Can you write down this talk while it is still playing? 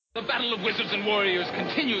The battle of wizards and warriors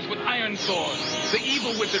continues with Iron Sword. The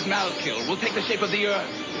evil wizard Malkil will take the shape of the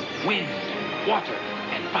earth, wind, water,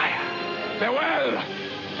 and fire. Farewell!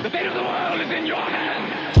 The fate of the world is in your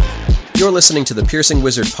hands! You're listening to the Piercing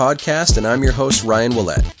Wizard podcast, and I'm your host, Ryan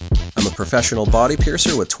Willett. I'm a professional body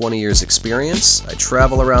piercer with 20 years experience. I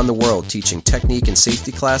travel around the world teaching technique and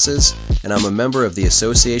safety classes, and I'm a member of the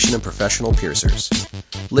Association of Professional Piercers.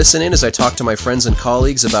 Listen in as I talk to my friends and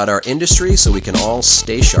colleagues about our industry so we can all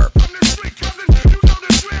stay sharp.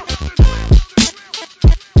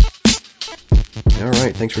 All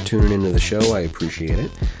right, thanks for tuning into the show. I appreciate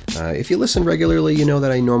it. If you listen regularly, you know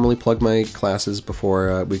that I normally plug my classes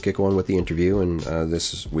before we get going with the interview, and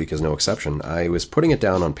this week is no exception. I was putting it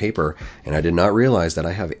down on paper, and I did not realize that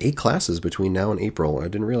I have 8 classes between now and April. I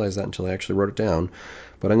didn't realize that until I actually wrote it down.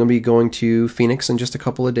 But I'm going to be going to Phoenix in just a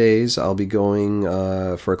couple of days. I'll be going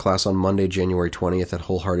for a class on Monday, January 20th at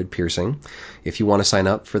Wholehearted Piercing. If you want to sign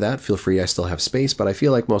up for that, feel free. I still have space, but I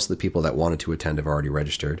feel like most of the people that wanted to attend have already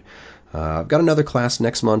registered. I've got another class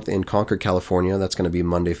next month in Concord, California. That's going to be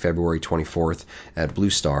Monday, February 24th at Blue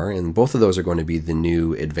Star, and both of those are going to be the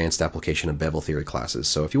new Advanced Application of Bevel Theory classes.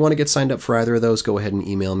 So if you want to get signed up for either of those, go ahead and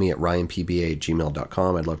email me at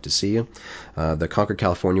ryanpba@gmail.com. I'd love to see you. The Concord,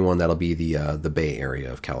 California one, that'll be the Bay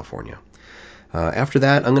Area of California. After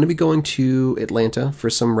that, I'm going to be going to Atlanta for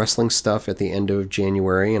some wrestling stuff at the end of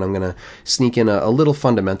January, and I'm going to sneak in a little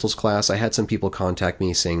fundamentals class. I had some people contact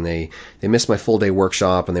me saying they missed my full-day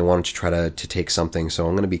workshop and they wanted to try to take something, so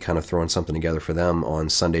I'm going to be kind of throwing something together for them on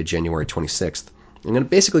Sunday, January 26th. I'm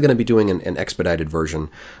basically going to be doing an expedited version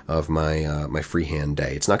of my freehand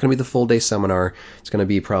day. It's not going to be the full day seminar. It's going to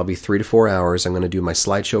be probably 3 to 4 hours. I'm going to do my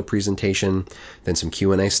slideshow presentation, then some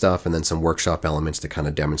Q&A stuff, and then some workshop elements to kind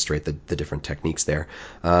of demonstrate the different techniques there.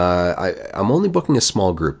 I'm only booking a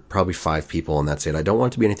small group, probably 5 people, and that's it. I don't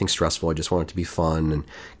want it to be anything stressful. I just want it to be fun and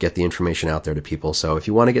get the information out there to people. So if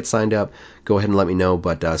you want to get signed up, go ahead and let me know,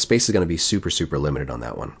 but space is going to be super, super limited on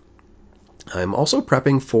that one. I'm also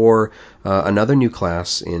prepping for another new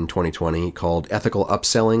class in 2020 called Ethical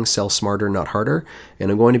Upselling, Sell Smarter, Not Harder, and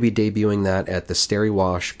I'm going to be debuting that at the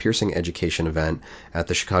Steri-Wash Piercing Education event at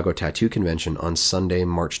the Chicago Tattoo Convention on Sunday,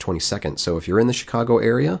 March 22nd. So if you're in the Chicago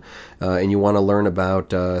area and you want to learn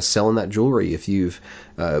about selling that jewelry, if you've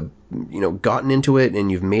gotten into it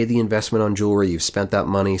and you've made the investment on jewelry, you've spent that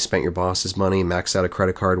money, spent your boss's money, maxed out a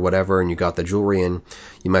credit card, whatever, and you got the jewelry in,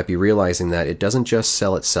 you might be realizing that it doesn't just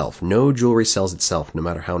sell itself. No jewelry sells itself, no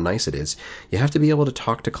matter how nice it is. You have to be able to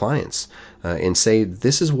talk to clients and say,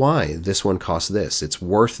 this is why this one costs this. It's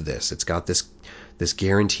worth this. It's got this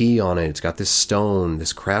guarantee on it. It's got this stone,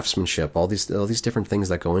 this craftsmanship, all these different things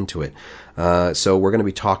that go into it. So we're going to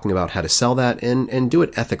be talking about how to sell that and do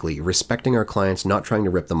it ethically, respecting our clients, not trying to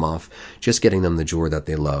rip them off, just getting them the jewelry that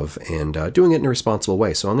they love and doing it in a responsible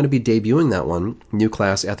way. So I'm going to be debuting that one, new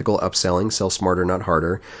class, Ethical Upselling, Sell Smarter, Not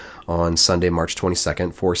Harder, on Sunday, March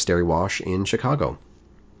 22nd for Steri-Wash in Chicago.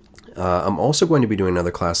 I'm also going to be doing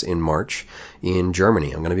another class in March in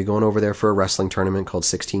Germany. I'm going to be going over there for a wrestling tournament called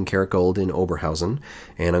 16 Karat Gold in Oberhausen,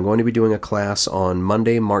 and I'm going to be doing a class on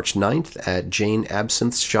Monday, March 9th at Jane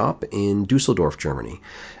Absinthe's shop in Dusseldorf, Germany.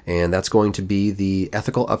 And that's going to be the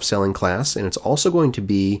ethical upselling class, and it's also going to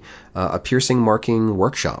be a piercing marking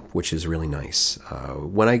workshop, which is really nice.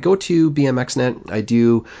 When I go to BMXNet, I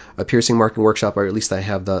do a piercing marking workshop, or at least I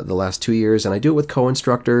have the last 2 years, and I do it with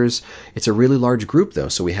co-instructors. It's a really large group, though,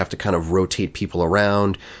 so we have to kind of rotate people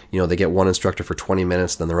around. They get one instructor for 20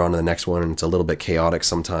 minutes, then they're on to the next one, and it's a little bit chaotic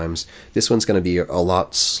sometimes. This one's going to be a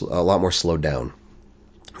lot more slowed down.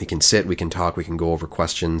 We can sit, we can talk, we can go over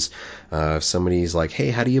questions. If somebody's like, hey,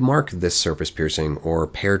 how do you mark this surface piercing, or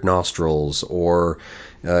paired nostrils, or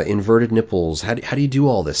inverted nipples, how do you do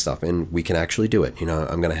all this stuff? And we can actually do it.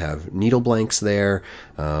 I'm going to have needle blanks there,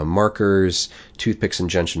 markers, toothpicks, and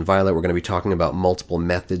gentian violet. We're going to be talking about multiple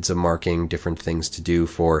methods of marking, different things to do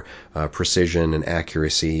for precision and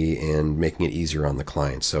accuracy and making it easier on the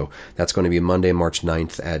client. So that's going to be Monday, March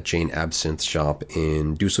 9th at Jane Absinthe's shop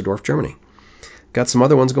in Dusseldorf, Germany. Got some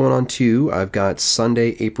other ones going on too. I've got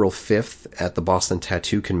Sunday, April 5th at the Boston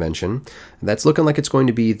Tattoo Convention. That's looking like it's going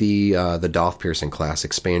to be the Doth piercing class,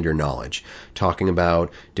 Expand Your Knowledge, talking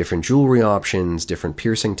about different jewelry options, different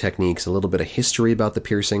piercing techniques, a little bit of history about the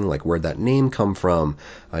piercing, like where'd that name come from,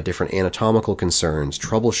 different anatomical concerns,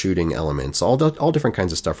 troubleshooting elements, all different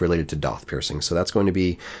kinds of stuff related to Doth piercing. So that's going to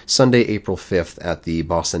be Sunday, April 5th at the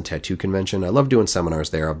Boston Tattoo Convention. I love doing seminars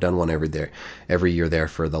there. I've done one every year there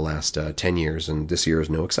for the last 10 years, and this year is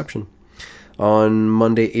no exception. On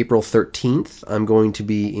Monday, April 13th, I'm going to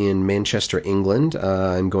be in Manchester, England.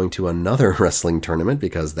 I'm going to another wrestling tournament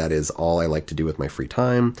because that is all I like to do with my free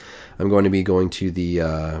time. I'm going to be going to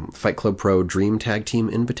the Fight Club Pro Dream Tag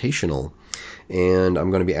Team Invitational. And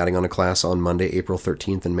I'm going to be adding on a class on Monday, April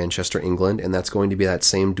 13th in Manchester, England, and that's going to be that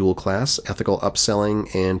same dual class, Ethical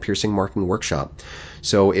Upselling and Piercing Marking Workshop.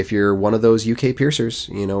 So if you're one of those UK piercers,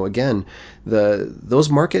 again, those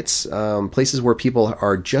markets, places where people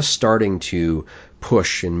are just starting to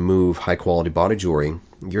push and move high-quality body jewelry,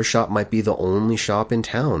 your shop might be the only shop in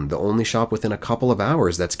town, the only shop within a couple of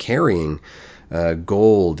hours that's carrying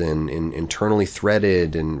gold and internally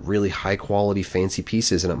threaded and really high quality fancy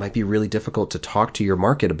pieces, and it might be really difficult to talk to your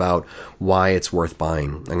market about why it's worth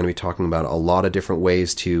buying. I'm going to be talking about a lot of different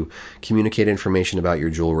ways to communicate information about your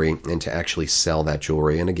jewelry and to actually sell that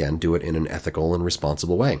jewelry, and again, do it in an ethical and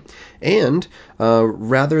responsible way. And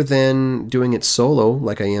rather than doing it solo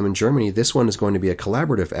like I am in Germany, this one is going to be a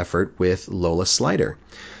collaborative effort with Lola Slider.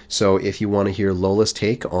 So if you want to hear Lola's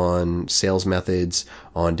take on sales methods,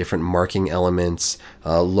 on different marking elements,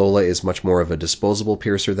 Lola is much more of a disposable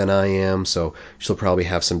piercer than I am, so she'll probably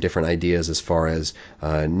have some different ideas as far as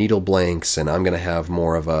needle blanks, and I'm going to have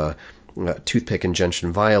more of a toothpick and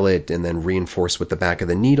gentian violet and then reinforce with the back of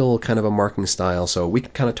the needle kind of a marking style. So we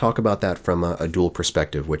can kind of talk about that from a dual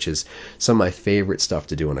perspective, which is some of my favorite stuff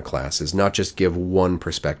to do in a class, is not just give one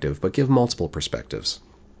perspective, but give multiple perspectives.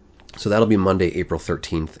 So that'll be Monday, April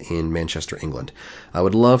 13th in Manchester, England. I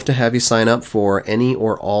would love to have you sign up for any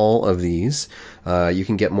or all of these. You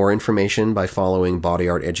can get more information by following Body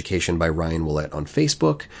Art Education by Ryan Willett on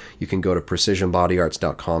Facebook. You can go to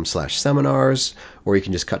precisionbodyarts.com/seminars, or you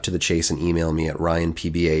can just cut to the chase and email me at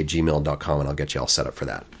ryanpba@gmail.com, and I'll get you all set up for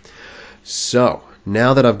that. So,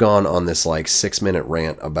 now that I've gone on this 6-minute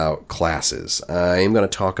rant about classes, I am going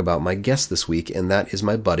to talk about my guest this week, and that is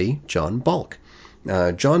my buddy, John Balk.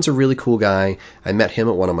 John's a really cool guy. I met him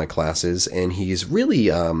at one of my classes, and he's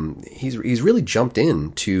really he's really jumped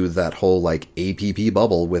into that whole APP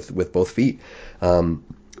bubble with both feet.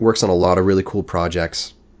 Works on a lot of really cool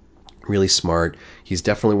projects. Really smart. He's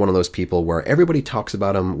definitely one of those people where everybody talks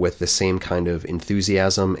about him with the same kind of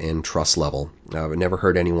enthusiasm and trust level. I've never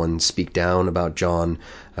heard anyone speak down about John.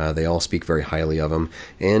 They all speak very highly of him.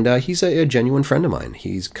 And he's a genuine friend of mine.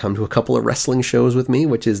 He's come to a couple of wrestling shows with me,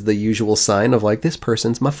 which is the usual sign of this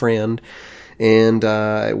person's my friend. And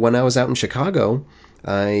when I was out in Chicago,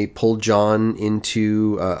 I pulled John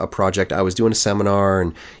into a project. I was doing a seminar,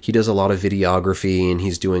 and he does a lot of videography, and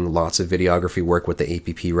he's doing lots of videography work with the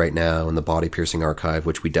APP right now and the Body Piercing Archive,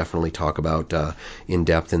 which we definitely talk about in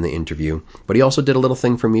depth in the interview. But he also did a little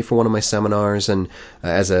thing for me for one of my seminars, and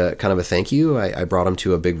as a kind of a thank you, I brought him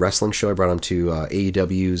to a big wrestling show. I brought him to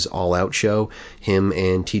AEW's All Out show. Him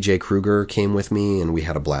and TJ Kruger came with me, and we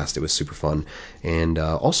had a blast. It was super fun. And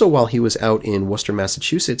also, while he was out in Worcester,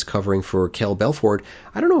 Massachusetts, covering for Kel Belford,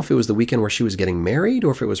 I don't know if it was the weekend where she was getting married,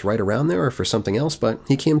 or if it was right around there, or for something else, but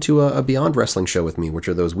he came to a Beyond Wrestling show with me, which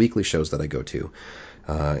are those weekly shows that I go to.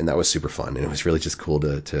 And that was super fun, and it was really just cool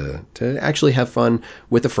to actually have fun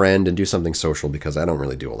with a friend and do something social, because I don't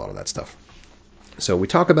really do a lot of that stuff. So we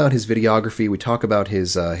talk about his videography, we talk about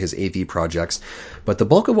his AV projects, but the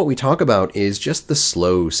bulk of what we talk about is just the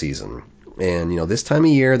slow season. And, this time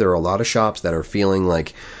of year, there are a lot of shops that are feeling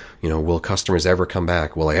like, will customers ever come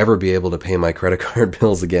back? Will I ever be able to pay my credit card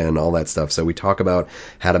bills again? All that stuff. So we talk about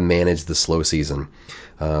how to manage the slow season,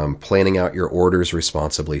 planning out your orders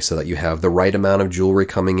responsibly so that you have the right amount of jewelry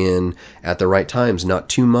coming in at the right times, not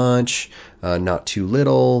too much, not too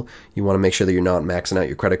little. You want to make sure that you're not maxing out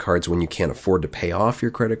your credit cards when you can't afford to pay off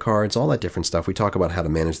your credit cards, all that different stuff. We talk about how to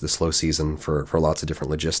manage the slow season for lots of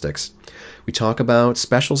different logistics. We talk about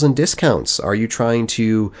specials and discounts. Are you trying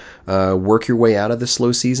to work your way out of the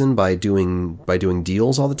slow season by doing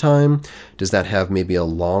deals all the time? Does that have maybe a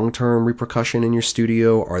long-term repercussion in your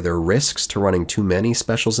studio? Are there risks to running too many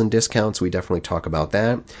specials and discounts? We definitely talk about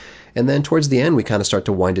that. And then towards the end, we kind of start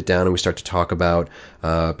to wind it down, and we start to talk about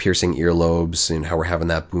piercing earlobes and how we're having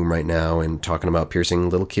that boom right now, and talking about piercing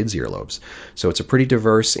little kids' earlobes. So it's a pretty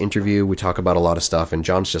diverse interview. We talk about a lot of stuff, and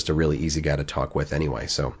John's just a really easy guy to talk with anyway.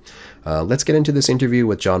 So let's get into this interview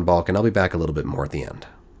with John Balk, and I'll be back a little bit more at the end.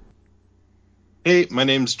 Hey, my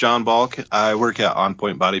name's John Balk. I work at On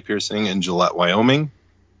Point Body Piercing in Gillette, Wyoming.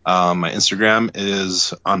 My Instagram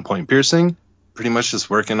is On Point Piercing. Pretty much just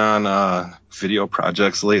working on video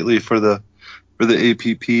projects lately for the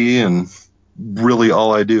APP, and really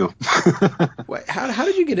all I do. How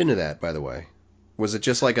did you get into that, by the way? Was it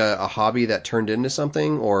just like a hobby that turned into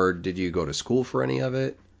something, or did you go to school for any of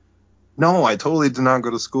it? No, I totally did not go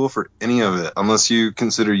to school for any of it, unless you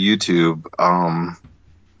consider YouTube.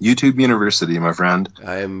 YouTube University, my friend.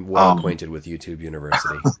 I am well acquainted with YouTube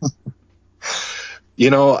University.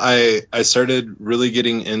 I started really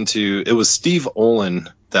getting into, it was Steve Olin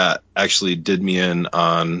that actually did me in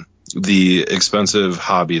on the expensive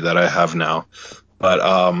hobby that I have now. But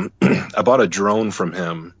I bought a drone from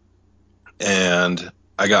him, and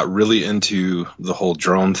I got really into the whole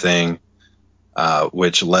drone thing,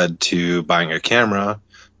 which led to buying a camera,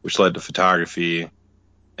 which led to photography,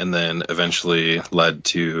 and then eventually led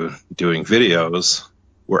to doing videos.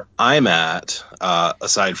 Where I'm at,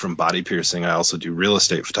 aside from body piercing, I also do real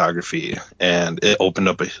estate photography, and it opened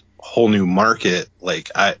up a whole new market. Like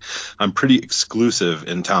I'm pretty exclusive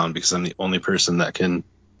in town because I'm the only person that can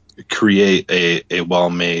create a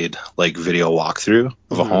well-made like video walkthrough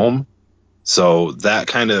of a home. So that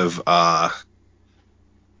kind of that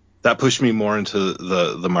pushed me more into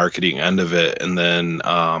the marketing end of it. And then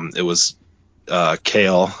it was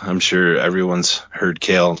Kale. I'm sure everyone's heard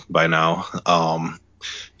Kale by now.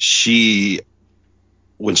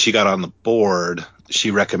 When she got on the board,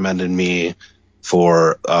 she recommended me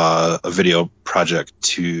for a video project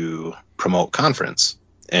to promote conference,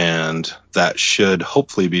 and that should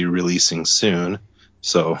hopefully be releasing soon.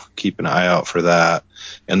 So keep an eye out for that.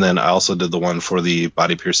 And then I also did the one for the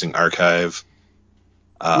Body Piercing Archive,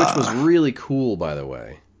 which was really cool, by the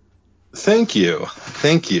way. Thank you.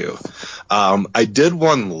 I did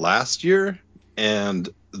one last year, and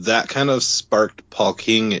that kind of sparked Paul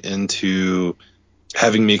King into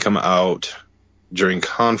having me come out during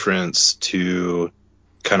conference to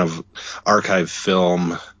kind of archive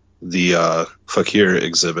film the Fakir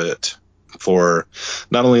exhibit for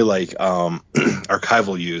not only like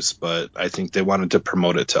archival use, but I think they wanted to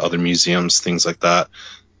promote it to other museums, things like that.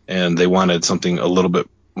 And they wanted something a little bit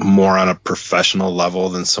more on a professional level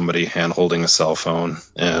than somebody hand holding a cell phone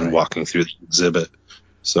and walking through the exhibit.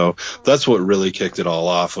 So that's what really kicked it all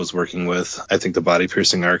off, was working with, I think, the Body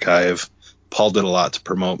Piercing Archive. Paul did a lot to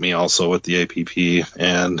promote me also with the APP,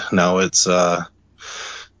 and now it's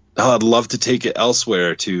I'd love to take it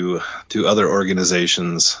elsewhere to other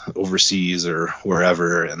organizations overseas or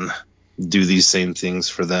wherever and do these same things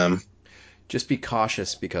for them. Just be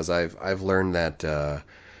cautious, because I've learned that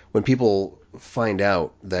when people find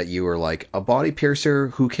out that you are like a body piercer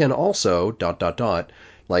who can also ...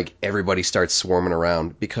 like everybody starts swarming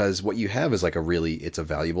around, because what you have is like it's a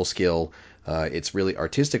valuable skill. It's really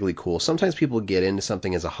artistically cool. Sometimes people get into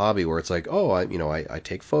something as a hobby where it's like, oh, I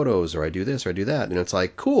take photos, or I do this or I do that, and it's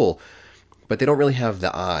like cool, but they don't really have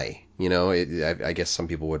the eye. I guess some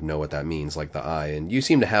people would know what that means, like the eye, and you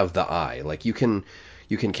seem to have the eye. Like you can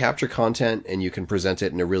capture content and you can present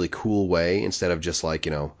it in a really cool way, instead of just like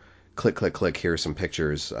click click click, here's some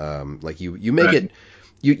pictures. Like you make it.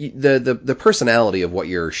 The personality of what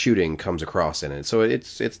you're shooting comes across in it, so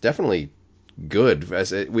it's definitely good.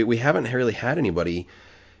 We haven't really had anybody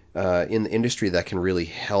in the industry that can really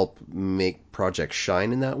help make projects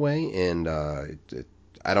shine in that way, and I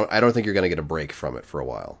don't think you're going to get a break from it for a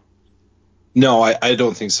while. No, I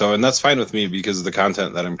don't think so, and that's fine with me, because the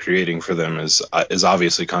content that I'm creating for them is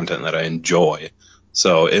obviously content that I enjoy.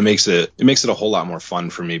 So it makes it a whole lot more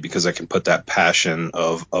fun for me, because I can put that passion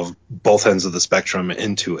of both ends of the spectrum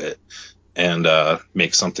into it, and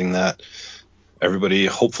make something that everybody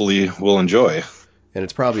hopefully will enjoy. And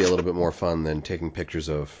it's probably a little bit more fun than taking pictures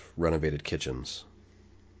of renovated kitchens.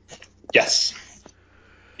 Yes,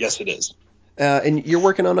 it is. And you're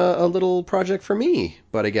working on a little project for me,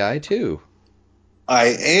 Buddy Guy, too. I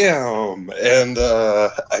am, and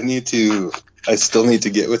I still need to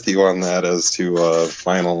get with you on that as to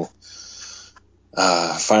final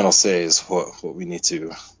says what we need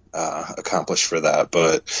to accomplish for that.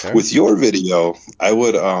 But with your video, I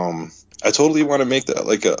would I totally want to make that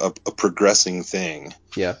like a progressing thing.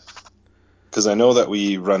 Yeah. Because I know that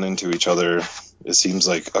we run into each other, it seems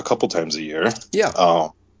like a couple times a year. Yeah.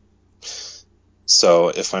 So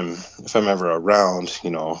if I'm ever around,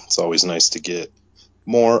 it's always nice to get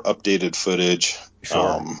more updated footage.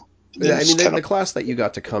 Sure. The class that you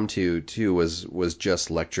got to come to too was just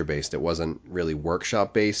lecture based. It wasn't really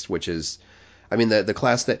workshop based, which is, the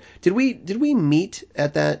class that did we meet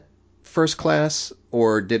at that first class,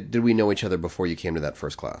 or did we know each other before you came to that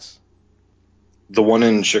first class? The one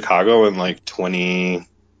in Chicago in like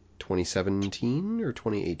 2017 or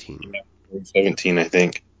 2018? 2017, I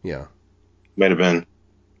think. Yeah. Might have been.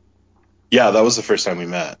 Yeah, that was the first time we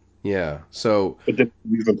met. Yeah. So. But then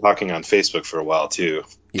we've been talking on Facebook for a while too,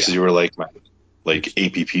 because you were like my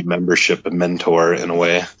APP membership mentor in a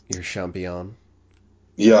way. Your champion.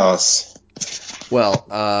 Yes. Well,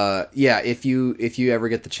 yeah. If you ever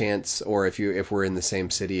get the chance, or if we're in the same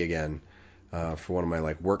city again, for one of my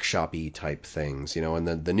like workshop-y type things, you know,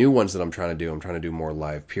 and the new ones that I'm trying to do more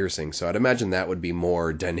live piercing. So I'd imagine that would be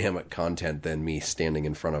more dynamic content than me standing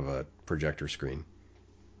in front of a projector screen.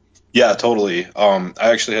 Yeah, totally. I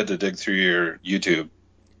actually had to dig through your YouTube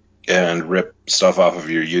and rip stuff off of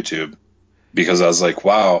your YouTube because I was like,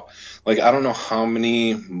 wow, like I don't know how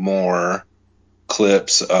many more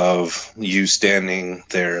clips of you standing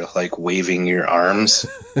there like waving your arms.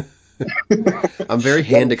 I'm very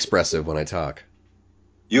hand expressive when I talk.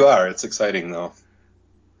 You are. It's exciting though.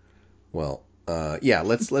 Well, yeah,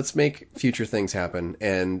 let's make future things happen,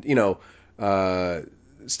 and you know,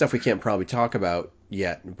 stuff we can't probably talk about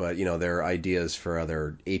yet, but you know, there are ideas for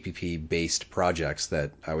other APP based projects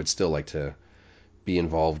that I would still like to be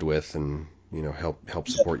involved with, and you know, help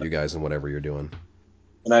support you guys in whatever you're doing.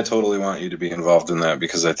 And I totally want you to be involved in that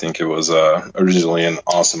because I think it was originally an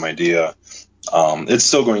awesome idea. It's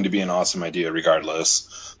still going to be an awesome idea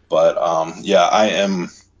regardless. But yeah,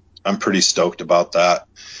 I'm pretty stoked about that.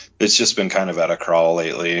 It's just been kind of at a crawl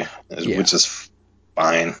lately, Yeah. which is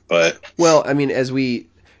fine. But Well, I mean, as we,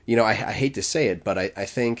 you know, I hate to say it, but I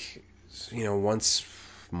think, you know, once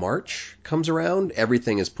March comes around,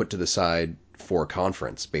 everything is put to the side for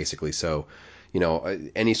conference, basically. So, you know,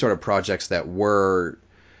 any sort of projects that were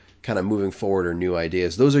kind of moving forward or new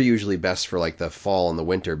ideas, those are usually best for like the fall and the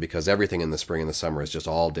winter because everything in the spring and the summer is just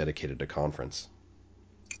all dedicated to conference.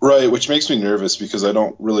 right, which makes me nervous because I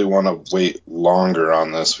don't really want to wait longer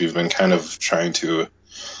on this. We've been kind of trying to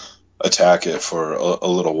attack it for a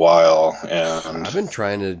little while, and I've been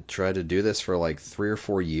try to do this for like 3 or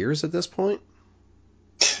 4 years at this point.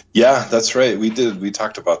 yeah, that's right. We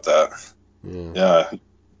talked about that. Yeah.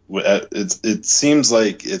 Yeah, it seems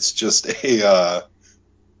like it's just a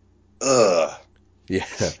Yeah,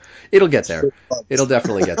 it'll get there. It'll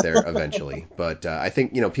definitely get there eventually. But I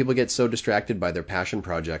think, you know, people get so distracted by their passion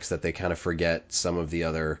projects that they kind of forget some of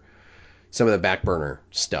the back burner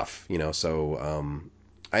stuff, you know. So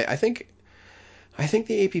I think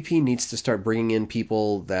the APP needs to start bringing in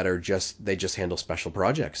people that are they just handle special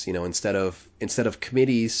projects, you know, instead of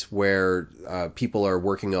committees where people are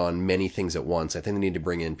working on many things at once. I think they need to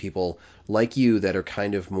bring in people like you that are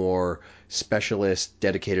kind of more specialist,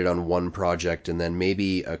 dedicated on one project, and then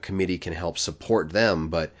maybe a committee can help support them.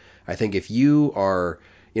 But I think if you are,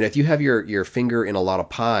 you know, if you have your finger in a lot of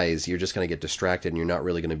pies, you're just going to get distracted and you're not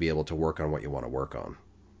really going to be able to work on what you want to work on.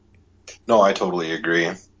 no, I totally agree.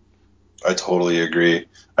 I totally agree.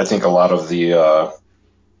 I think a lot of the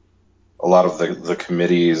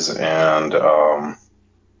committees and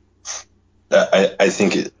I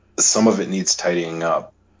think some of it needs tidying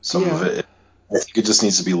up. Some of Yeah. it, I think it just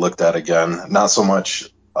needs to be looked at again. Not so much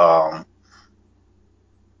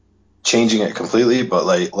changing it completely, but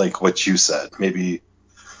like what you said, maybe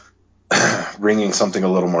bringing something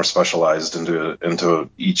a little more specialized into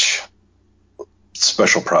each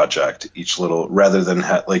special project, each little, rather than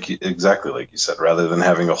exactly like you said, rather than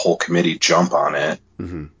having a whole committee jump on it.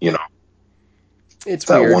 Mm-hmm. You know, It's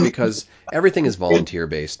that weird one. because everything is volunteer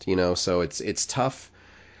based, you know, so it's tough.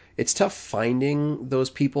 It's tough finding those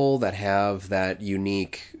people that have that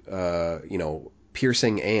unique, you know,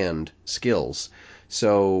 piercing and skills.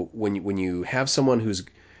 So when you have someone who's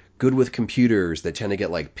good with computers that tend to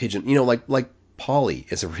get like pigeon, you know, like Polly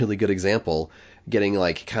is a really good example, getting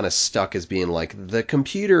like kind of stuck as being like the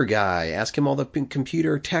computer guy. Ask him all the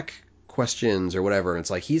computer tech questions or whatever.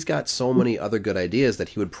 It's like he's got so many other good ideas that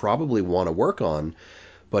he would probably want to work on,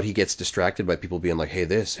 but he gets distracted by people being like, hey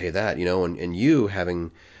this, hey that, you know, and you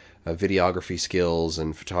having videography skills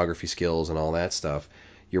and photography skills and all that stuff,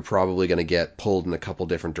 you're probably going to get pulled in a couple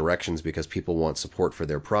different directions because people want support for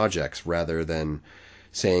their projects rather than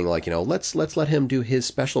saying like, you know, let's let him do his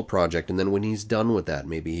special project, and then when he's done with that,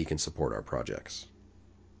 maybe he can support our projects.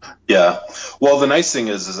 Yeah. Well, the nice thing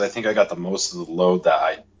is I think I got the most of the load that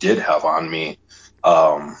I did have on me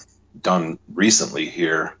done recently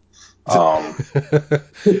here. I'm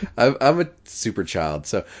a super child,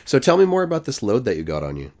 so tell me more about this load that you got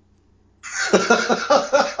on you.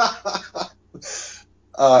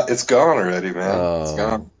 It's gone already, man. It's Oh,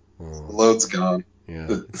 gone. The oh, load's gone. yeah.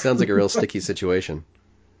 It sounds like a real sticky situation.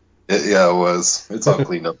 Yeah, it was. It's all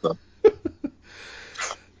cleaned up though.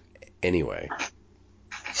 Anyway,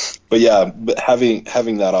 But yeah, but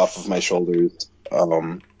having that off of my shoulders,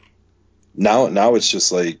 now it's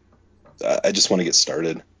just like I just want to get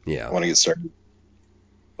started. yeah. I want to get started.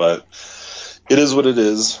 But it is what it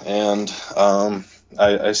is, and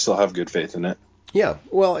I still have good faith in it. Yeah,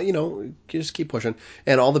 well, you know, just keep pushing,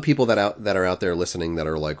 and all the people that are out there listening that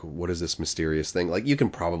are like, "What is this mysterious thing?" Like, you can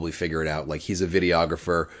probably figure it out. Like, he's a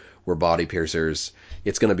videographer were body piercers.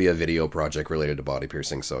 It's going to be a video project related to body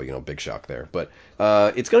piercing, so big shock there. But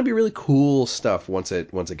it's going to be really cool stuff once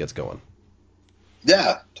it gets going.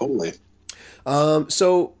 Yeah, totally.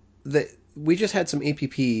 So we just had some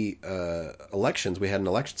APP elections. We had an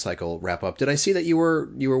election cycle wrap up. Did I see that you were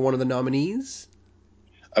one of the nominees?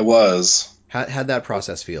 I was. How'd that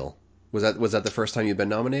process feel? Was that the first time you'd been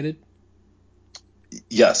nominated?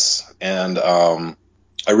 Yes, and I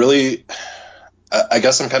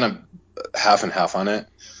guess I'm kind of half and half on it.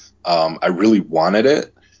 I really wanted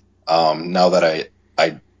it. Now that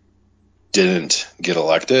I didn't get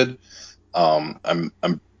elected, I'm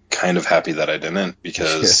kind of happy that I didn't,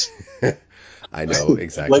 because I know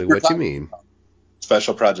exactly what you mean.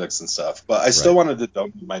 Special projects and stuff, but I still wanted to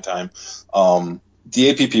donate my time.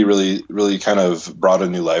 The APP really kind of brought a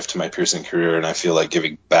new life to my piercing career, and I feel like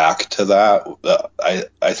giving back to that.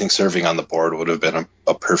 I think serving on the board would have been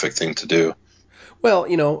a perfect thing to do. Well,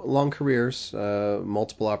 long careers,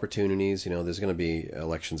 multiple opportunities. There's going to be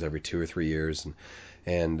elections every 2 or 3 years,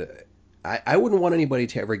 and I wouldn't want anybody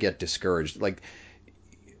to ever get discouraged. Like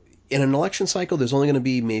in an election cycle, there's only going to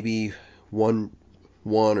be maybe one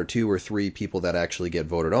or two or three people that actually get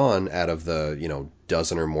voted on out of the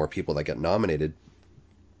dozen or more people that get nominated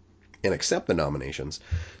and accept the nominations.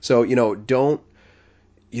 So you don't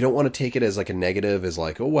want to take it as like a negative, as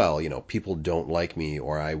like, oh well, people don't like me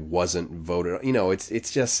or I wasn't voted.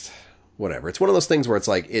 It's just whatever. It's one of those things where it's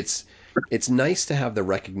like it's nice to have the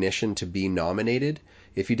recognition to be nominated.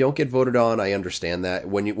 If you don't get voted on, I understand that.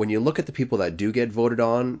 When you look at the people that do get voted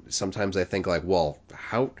on, sometimes I think like, well,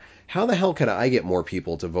 how the hell can I get more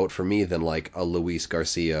people to vote for me than like a Luis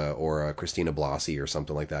Garcia or a Christina Blassi or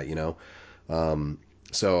something like that,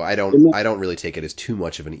 So I don't really take it as too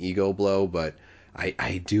much of an ego blow, but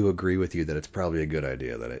I do agree with you that it's probably a good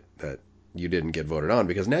idea that you didn't get voted on,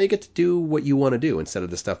 because now you get to do what you want to do instead of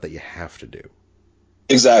the stuff that you have to do.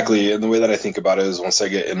 Exactly. And the way that I think about it is, once I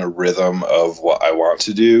get in a rhythm of what I want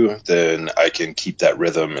to do, then I can keep that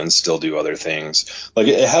rhythm and still do other things. Like,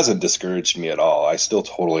 it hasn't discouraged me at all. I still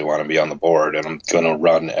totally want to be on the board, and I'm going to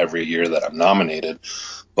run every year that I'm nominated.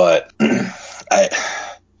 But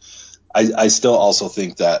I still also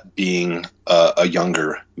think that being a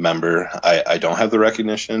younger member, I don't have the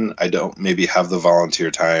recognition. I don't maybe have the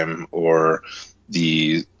volunteer time or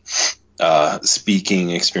the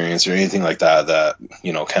speaking experience or anything like that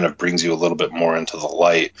kind of brings you a little bit more into the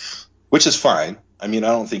light, which is fine. I mean, I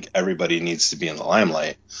don't think everybody needs to be in the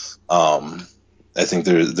limelight. I think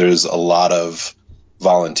there's a lot of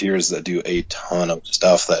volunteers that do a ton of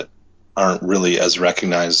stuff that aren't really as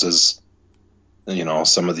recognized as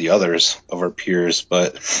some of the others of our peers.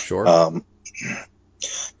 But Sure.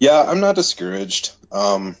 Yeah, I'm not discouraged.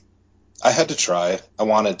 I had to try. I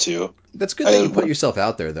wanted to. That's good that you put yourself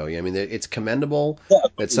out there, though. I mean, it's commendable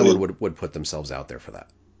that someone would put themselves out there for that.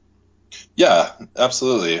 Yeah,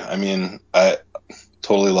 absolutely. I mean, I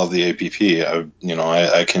totally love the APP.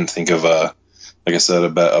 I can think of like I said,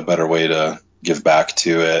 a better way to give back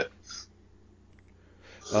to it.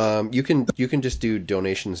 You can just do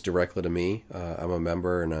donations directly to me. I'm a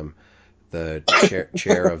member, and I'm the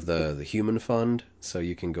chair of the Human Fund, so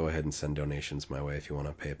you can go ahead and send donations my way if you want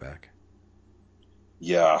to pay it back.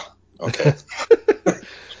 Yeah. Okay.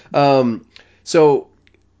 So,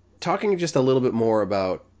 talking just a little bit more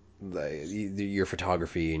about your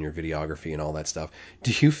photography and your videography and all that stuff,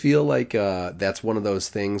 do you feel like that's one of those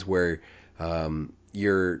things where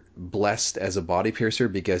you're blessed as a body piercer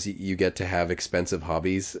because you get to have expensive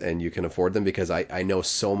hobbies and you can afford them? Because I know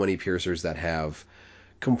so many piercers that have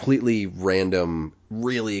completely random,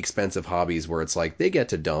 really expensive hobbies where it's like they get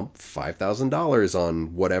to dump $5,000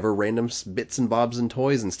 on whatever random bits and bobs and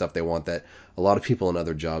toys and stuff they want that a lot of people in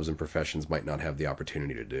other jobs and professions might not have the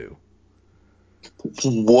opportunity to do.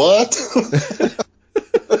 What?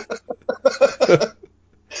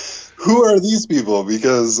 Who are these people?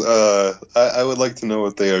 Because I would like to know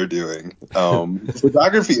what they are doing.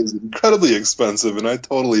 Photography is incredibly expensive, and I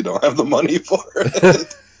totally don't have the money for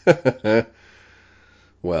it.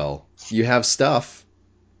 Well, you have stuff.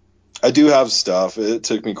 I do have stuff. It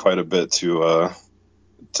took me quite a bit to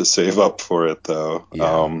save up for it, though. Yeah.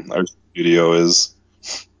 Our studio is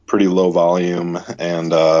pretty low volume,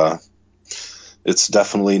 and it's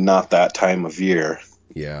definitely not that time of year.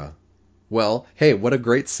 Yeah. Well, hey, what a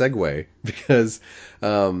great segue, because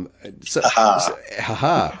every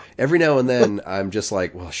now and then I'm just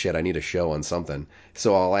like, well, shit, I need a show on something.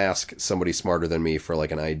 So I'll ask somebody smarter than me for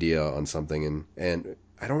like an idea on something, and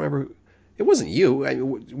I don't remember. It wasn't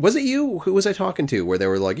you. Was it you? Who was I talking to? Where they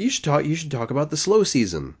were like, you should talk about the slow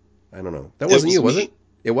season. I don't know. That wasn't you, was it?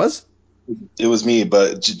 It was? It was me,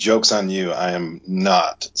 but joke's on you. I am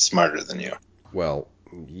not smarter than you. Well,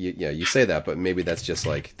 yeah, you say that, but maybe that's just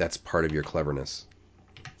like that's part of your cleverness.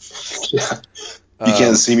 Yeah. You can't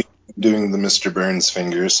Um, see me doing the Mr. Burns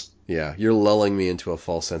fingers. yeah, you're lulling me into a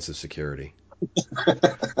false sense of security.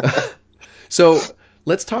 So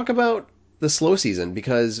let's talk about the slow season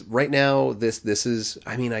because right now this is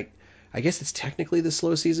I mean I guess it's technically the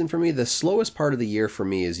slow season for me. The slowest part of the year for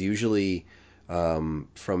me is usually from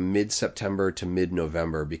mid September to mid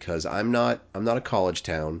November because I'm not a college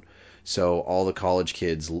town, so all the college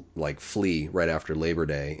kids like flee right after Labor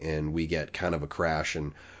Day, and we get kind of a crash.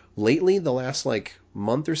 And lately, the last like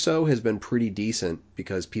month or so has been pretty decent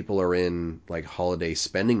because people are in like holiday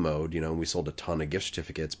spending mode. You know, we sold a ton of gift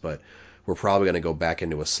certificates, but we're probably going to go back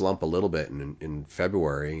into a slump a little bit in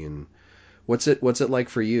February. And what's it like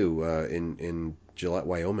for you in Gillette,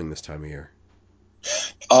 Wyoming this time of year?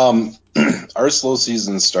 Um, our slow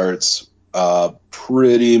season starts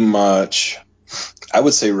pretty much, I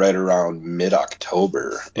would say, right around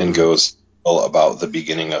mid-October and Mm-hmm. goes till about the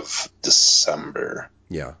beginning of December.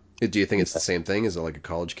 Yeah. Do you think it's the same thing? Is it like a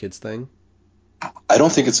college kids thing? I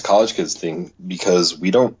don't think it's a college kids thing because we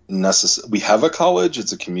don't necessarily we have a college.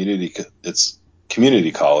 It's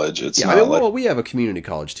community college. It's Yeah, I mean, not like well, we have a community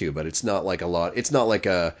college too, but it's not like a lot. It's not like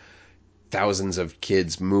thousands of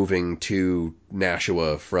kids moving to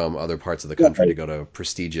Nashua from other parts of the country to right. go to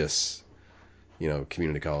prestigious,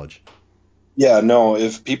 community college. Yeah, no.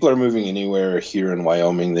 If people are moving anywhere here in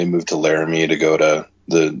Wyoming, they move to Laramie to go to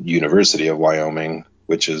the University of Wyoming,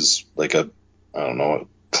 which is like a I don't know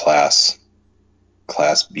class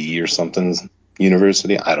B or something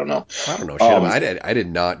university. I don't know. I don't know shit about. Um, I did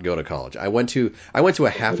not go to college. I went to a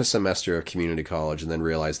half a semester of community college and then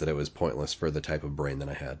realized that it was pointless for the type of brain that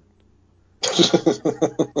I had.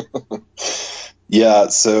 yeah,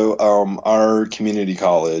 so our community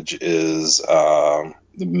college is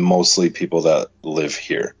mostly people that live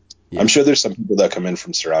here. I'm Yeah, sure there's some people that come in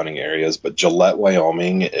from surrounding areas, but Gillette,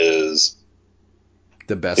 Wyoming is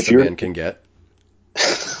the best if a you're man can get.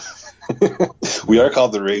 we No. are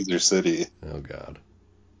called the Razor City. Oh God.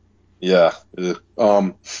 Yeah.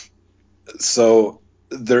 So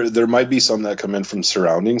there might be some that come in from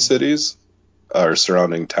surrounding cities or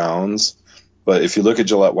surrounding towns, but if you look at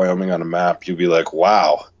Gillette, Wyoming on a map, you'll be like,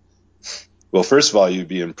 wow. Well, first of all, you'd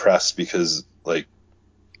be impressed because like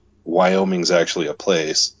Wyoming's actually a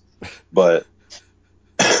place, but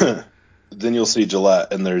then you'll see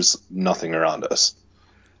Gillette and there's nothing around us.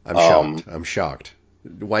 I'm shocked. Um, I'm shocked.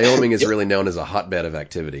 Wyoming is yeah, really known as a hotbed of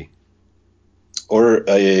activity. or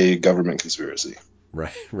a government conspiracy.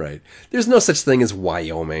 Right, right. There's no such thing as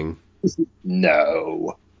Wyoming.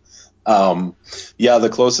 No. Um, yeah, the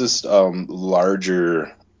closest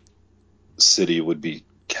larger city would be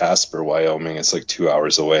Casper, Wyoming. It's like 2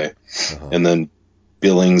 hours away. Uh-huh. And then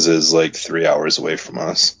Billings is like 3 hours away from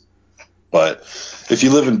us. But if you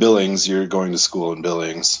live in Billings, you're going to school in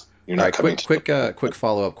Billings. You're All not right, coming quick, to. quick, quick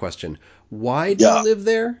follow-up question. Why do you Yeah. live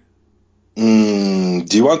there? Do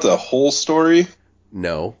you want the whole story?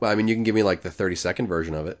 No, I mean you can give me like the 30-second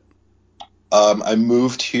version of it. I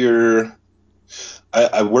moved here.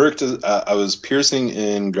 I worked. I was piercing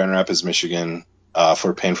in Grand Rapids, Michigan,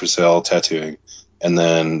 for Pain for Sale tattooing, and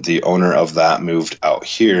then the owner of that moved out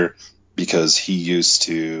here because he used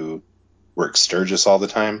to work Sturgis all the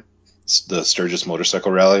time, the Sturgis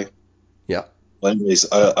Motorcycle Rally. Yeah. Well, anyways,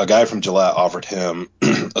 a guy from Gillette offered him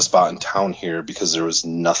a spot in town here because there was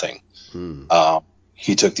nothing. Hmm.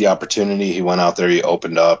 He took the opportunity. He went out there. He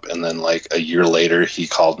opened up, and then like a year later, he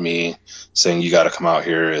called me saying, "You got to come out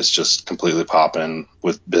here. It's just completely popping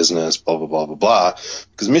with business." Blah blah blah blah blah.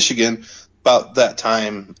 Because Michigan, about that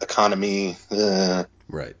time, economy.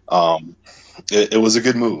 Right. Um, it was a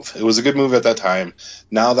good move. It was a good move at that time.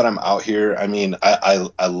 Now that I'm out here, I mean,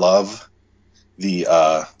 I love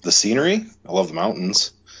the scenery. I love the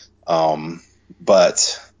mountains. Um,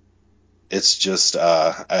 but it's just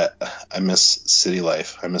I miss city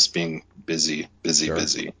life. I miss being busy, busy, Sure.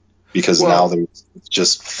 busy. Because now Well, there's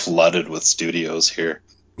just flooded with studios here.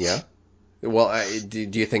 yeah. Well, do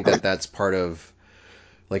you think that that's part of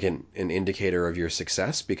like an indicator of your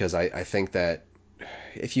success? Because I think that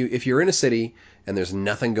if you're in a city and there's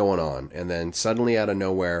nothing going on, and then suddenly out of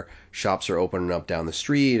nowhere shops are opening up down the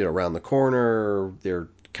street, around the corner, they're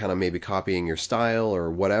kind of maybe copying your style or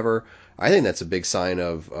whatever. I think that's a big sign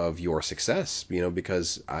of your success,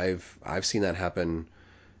 because I've seen that happen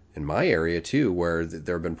in my area too, where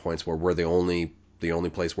there have been points where we're the only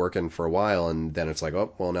place working for a while, and then it's like,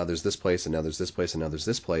 oh well, now there's this place, and now there's this place, and now there's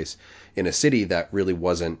this place in a city that really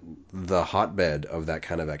wasn't the hotbed of that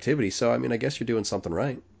kind of activity. So I mean, I guess you're doing something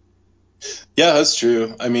right. Yeah, that's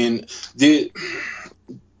true. I mean, the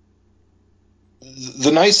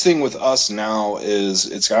nice thing with us now is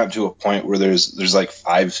it's gotten to a point where there's like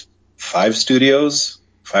five studios,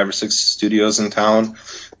 5 or 6 studios in town,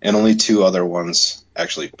 and only 2 other ones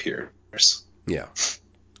actually Pierce. Yeah.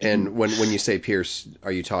 And when you say Pierce,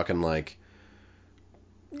 are you talking like,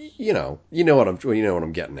 you know what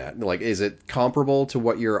I'm getting at? Like, is it comparable to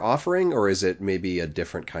what you're offering, or is it maybe a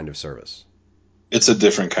different kind of service? It's a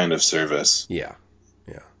different kind of service. Yeah.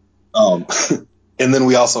 Yeah. Um, and then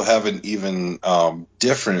we also have an even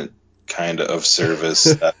different kind of service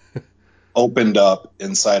that opened up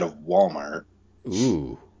inside of Walmart.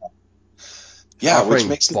 Ooh. Yeah, which Offering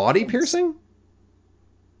makes it body piercing?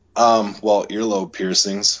 well, earlobe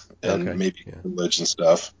piercings and Okay. maybe Yeah. cartilage and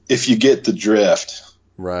stuff. If you get the drift.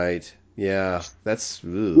 Right. Yeah. That's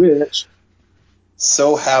ooh. Which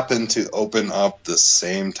so happened to open up the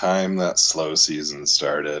same time that slow season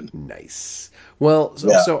started. Nice. Well, so,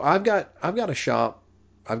 Yeah. so I've got a shop.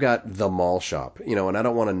 I've got the mall shop, and I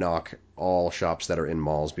don't want to knock all shops that are in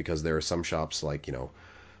malls because there are some shops like,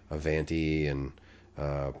 Avanti and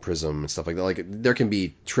Prism and stuff like that. Like there can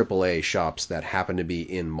be AAA shops that happen to be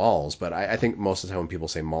in malls, but I think most of the time when people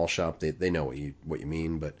say mall shop, they know what you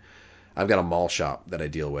mean. But I've got a mall shop that I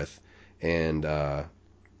deal with, and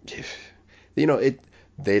it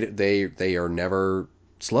they are never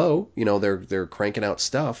slow. They're cranking out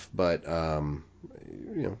stuff, but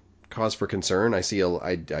cause for concern. I see a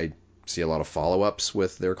lot of follow ups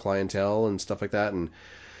with their clientele and stuff like that, and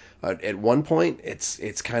at one point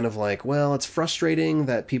it's kind of like, well, it's frustrating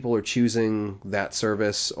that people are choosing that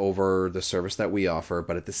service over the service that we offer,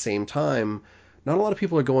 but at the same time not a lot of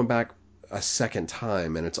people are going back a second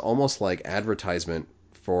time, and it's almost like advertisement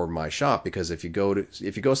for my shop, because if you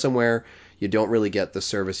go somewhere, you don't really get the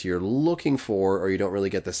service you're looking for, or you don't really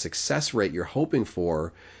get the success rate you're hoping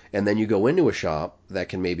for, and then you go into a shop that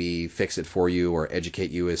can maybe fix it for you or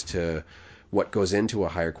educate you as to what goes into a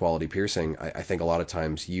higher quality piercing. I think a lot of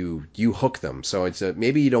times you hook them. So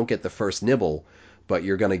maybe you don't get the first nibble, but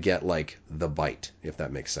you're gonna get like the bite, if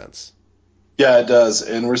that makes sense. Yeah, it does.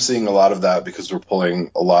 And we're seeing a lot of that because we're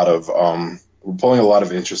pulling a lot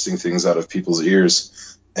of interesting things out of people's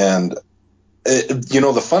ears. And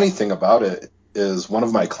the funny thing about it is one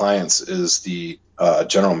of my clients is the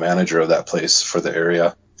general manager of that place for the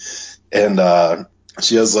area. And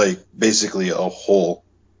she has like basically a whole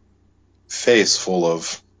face full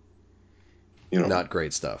of, you know, Not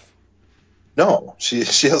great stuff. no, she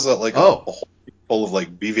has a Oh, whole face full of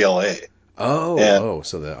like BVLA. oh, And oh.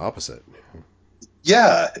 So the opposite.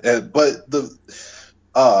 yeah, but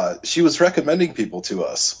she was recommending people to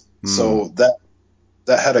us. Hmm. So that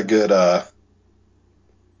had a good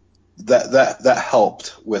that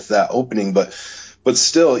helped with that opening, but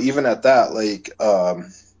still, even at that, like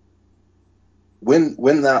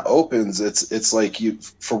when that opens, it's like, you,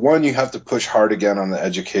 for one, you have to push hard again on the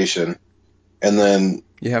education, and then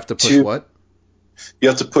You have to push two, what? you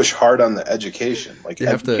have to push hard on the education, like You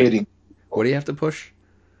have to. educating What people. do you have to push?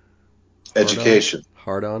 Hard on. Education.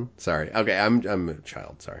 Hard on. Sorry. Okay, I'm a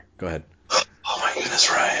child. Sorry. Go ahead. Oh my goodness,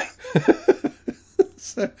 Ryan.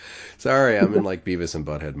 Sorry, I'm in like Beavis and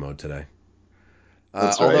Butthead mode today.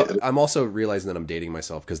 That's right. Although I'm also realizing that I'm dating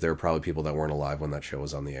myself because there are probably people that weren't alive when that show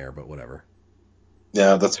was on the air, but whatever.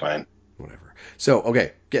 Yeah, that's fine. Whatever. So,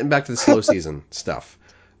 okay, getting back to the slow season stuff.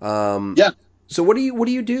 Um, Yeah. so what do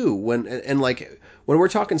you do when, and like when we're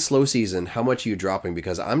talking slow season, how much are you dropping?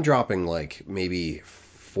 Because I'm dropping like maybe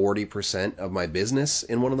 40% of my business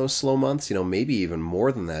in one of those slow months, maybe even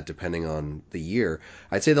more than that depending on the year.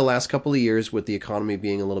 I'd say the last couple of years, with the economy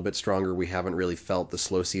being a little bit stronger, we haven't really felt the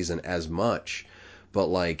slow season as much. But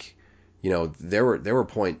like, there were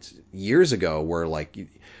points years ago where like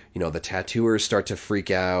the tattooers start to freak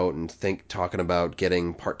out and talking about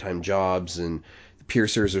getting part-time jobs, and the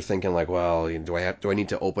piercers are thinking like, well, do I need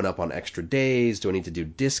to open up on extra days? Do I need to do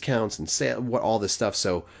discounts and say what all this stuff?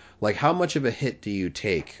 So like, how much of a hit do you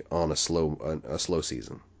take on a slow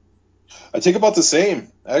season? I think about the same.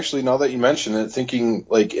 Actually, now that you mention it, thinking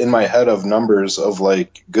like in my head of numbers of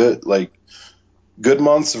good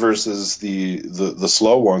months versus the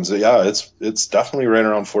slow ones. Yeah, it's definitely right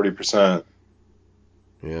around 40%.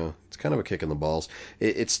 Yeah, it's kind of a kick in the balls.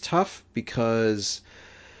 It's tough because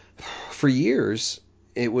for years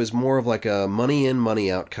it was more of like a money in,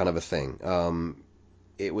 money out kind of a thing.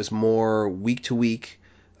 It was more week to week,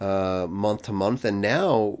 month to month, and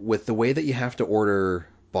now with the way that you have to order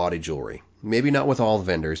body jewelry, maybe not with all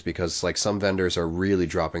vendors, because like some vendors are really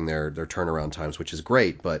dropping their turnaround times, which is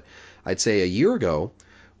great. But I'd say a year ago,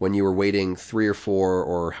 when you were waiting 3 or 4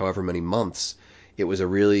 or however many months, it was a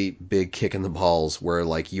really big kick in the balls where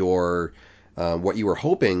like your what you were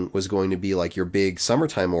hoping was going to be like your big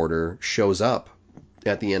summertime order shows up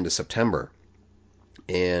at the end of September.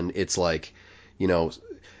 And it's like, you know,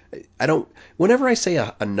 I don't. Whenever I say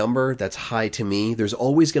a number that's high to me, there's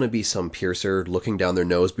always going to be some piercer looking down their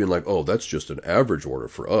nose, being like, "Oh, that's just an average order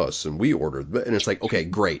for us, and we ordered." And it's like, okay,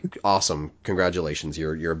 great, awesome, congratulations,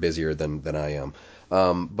 you're busier than I am.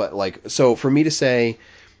 But like, so for me to say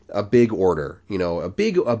a big order, you know, a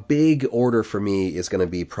big order for me is going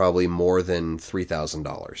to be probably more than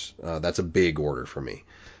 $3,000. That's a big order for me.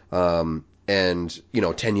 And you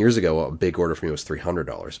know, 10 years ago, a big order for me was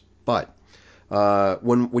 $300. But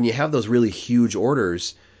when you have those really huge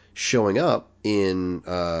orders showing up in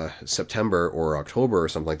September or October or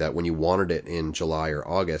something like that, when you wanted it in July or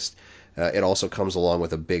August, it also comes along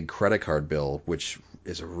with a big credit card bill, which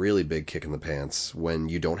is a really big kick in the pants when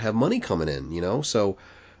you don't have money coming in, you know? So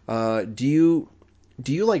do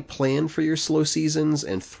you like plan for your slow seasons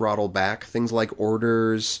and throttle back things like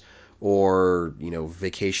orders or you know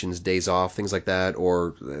vacations, days off, things like that,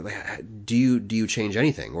 or do you change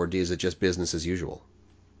anything, or is it just business as usual?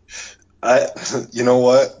 You know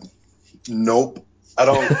what? Nope. I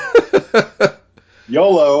don't.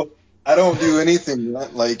 YOLO. I don't do anything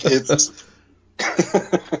like it's.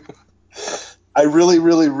 I really,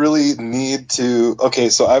 really, really need to. Okay,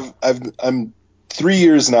 so I'm 3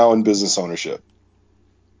 years now in business ownership.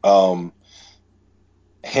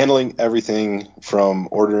 Handling everything from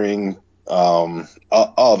ordering,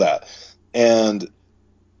 all that, and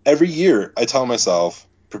every year I tell myself,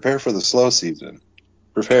 prepare for the slow season.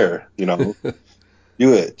 Prepare, do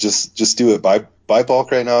it. Just do it. Buy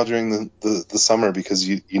bulk right now during the summer because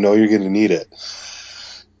you know you're going to need it.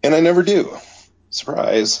 And I never do.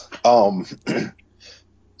 Surprise.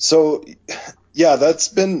 So yeah, that's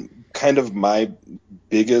been kind of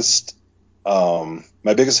biggest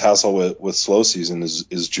my biggest hassle with slow season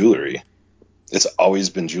is jewelry. It's always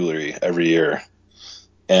been jewelry every year.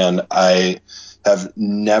 And I have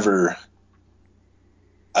never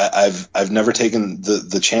I've never taken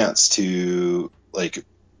the chance to like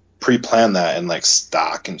pre-plan that and like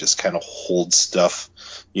stock and just kind of hold stuff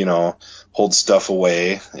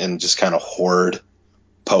away and just kind of hoard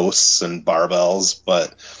posts and barbells,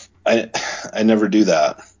 but I never do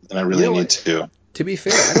that, and I You really know need what? to. To be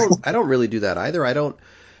fair, I don't really do that either. I don't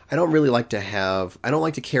really like to have I don't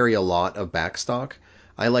like to carry a lot of backstock.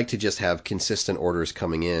 I like to just have consistent orders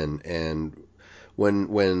coming in, and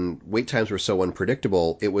when wait times were so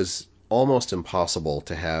unpredictable, it was almost impossible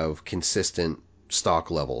to have consistent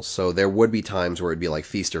stock levels. So there would be times where it'd be like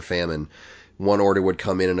feast or famine. One order would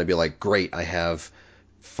come in and I'd be like, "Great, I have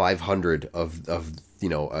 500 of a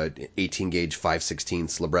 18 gauge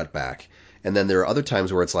 5/16 Labret back." And then there are other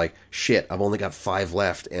times where it's like, shit, I've only got 5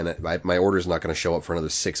 left, and my order's not going to show up for another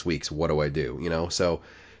 6 weeks. What do I do? So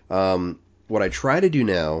what I try to do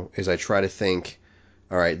now is I try to think,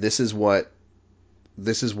 all right, this is what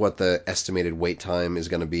the estimated wait time is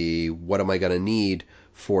going to be. What am I going to need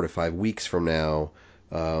 4 to 5 weeks from now?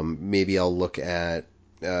 Maybe I'll look at.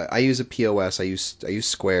 I use a POS. I use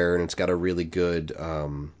Square, and it's got really good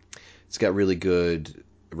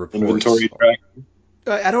reports. Inventory track.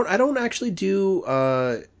 I don't actually do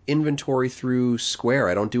inventory through Square.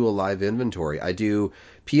 I don't do a live inventory. I do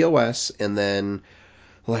POS, and then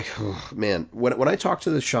like, oh, man, when I talk to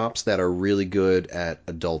the shops that are really good at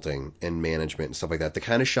adulting and management and stuff like that, the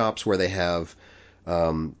kind of shops where they have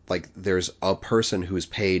like there's a person who's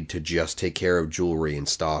paid to just take care of jewelry and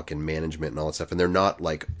stock and management and all that stuff, and they're not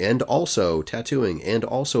like, and also tattooing and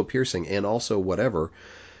also piercing and also whatever.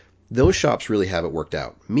 Those shops really have it worked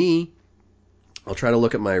out. Me, I'll try to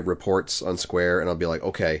look at my reports on Square and I'll be like,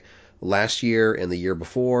 okay, last year and the year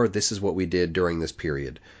before, this is what we did during this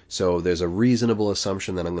period. So there's a reasonable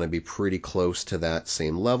assumption that I'm going to be pretty close to that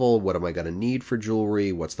same level. What am I going to need for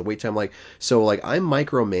jewelry? What's the wait time like? So like I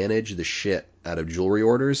micromanage the shit out of jewelry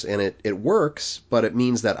orders, and it works, but it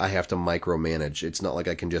means that I have to micromanage. It's not like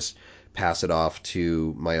I can just pass it off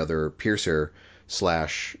to my other piercer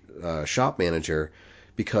slash shop manager,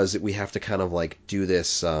 because we have to kind of like do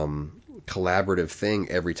this collaborative thing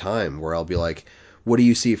every time where I'll be like, what do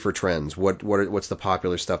you see for trends? What's the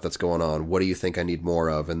popular stuff that's going on? What do you think I need more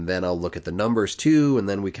of? And then I'll look at the numbers too, and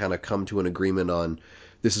then we kind of come to an agreement on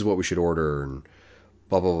this is what we should order and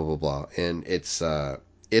blah blah blah blah blah. And it's a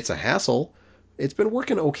hassle. It's been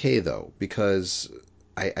working okay though, because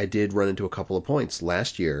I did run into a couple of points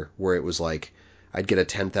last year where it was like I'd get a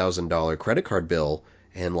 $10,000 credit card bill,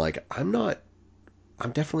 and like I'm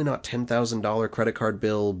definitely not $10,000 credit card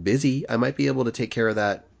bill busy. I might be able to take care of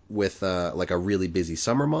that with like a really busy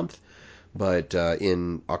summer month, But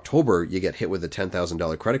in October, you get hit with a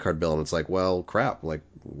 $10,000 credit card bill, and it's like, well, crap. Like,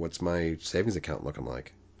 what's my savings account looking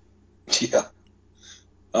like? Yeah.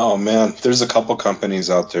 Oh man, there's a couple companies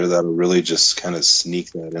out there that will really just kind of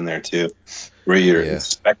sneak that in there too, where you're Yeah,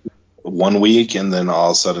 expecting 1 week and then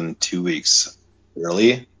all of a sudden 2 weeks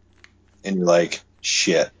early, and you're like,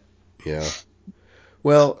 shit. yeah.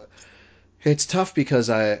 Well, it's tough because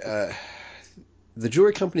the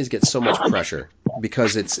jewelry companies get so much pressure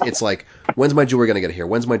because it's like, when's my jewelry going to get here?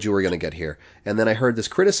 When's my jewelry going to get here? And then I heard this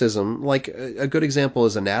criticism, like a good example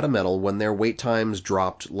is Anatometal when their wait times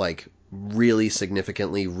dropped like really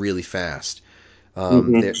significantly, really fast.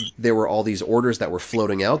 Hmm. There were all these orders that were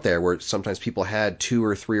floating out there where sometimes people had 2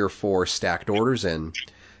 or 3 or 4 stacked orders in,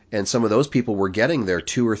 and some of those people were getting their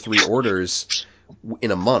 2 or 3 orders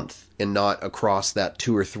in a month and not across that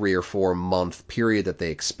 2 or 3 or 4 month period that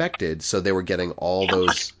they expected. So they were getting all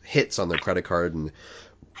those hits on their credit card, and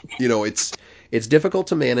it's difficult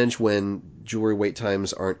to manage when jewelry wait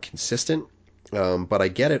times aren't consistent. But I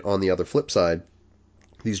get it on the other flip side.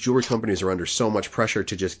 These jewelry companies are under so much pressure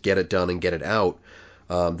to just get it done and get it out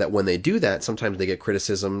that when they do that, sometimes they get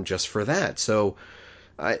criticism just for that. So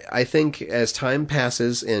I think as time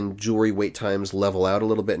passes and jewelry wait times level out a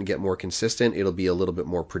little bit and get more consistent, it'll be a little bit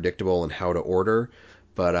more predictable in how to order.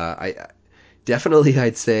 But I definitely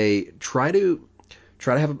I'd say try to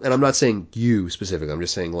have, and I'm not saying you specifically. I'm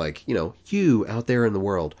just saying like you out there in the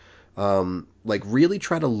world. Like really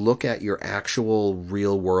try to look at your actual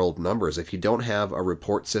real world numbers. If you don't have a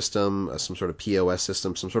report system, some sort of POS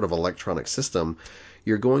system, some sort of electronic system,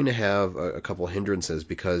 you're going to have a couple hindrances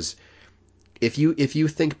because if you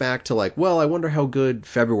think back to like, well, I wonder how good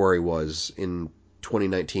February was in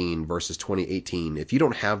 2019 versus 2018. If you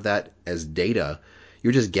don't have that as data,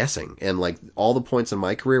 you're just guessing. And like all the points in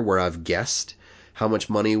my career where I've guessed how much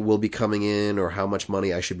money will be coming in or how much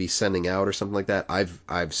money I should be sending out or something like that,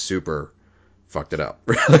 I've super fucked it up.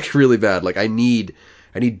 Like really bad. Like I need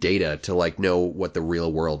data to like know what the real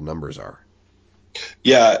world numbers are.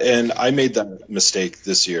 Yeah, and I made that mistake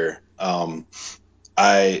this year.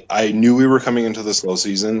 I knew we were coming into the slow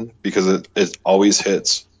season because it always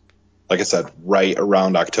hits, like I said, right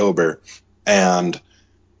around October. And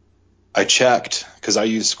I checked because I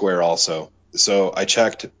use Square also. So I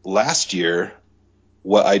checked last year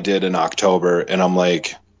what I did in October, and I'm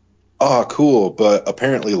like, oh, cool. But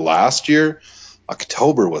apparently last year,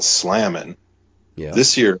 October was slamming. Yeah.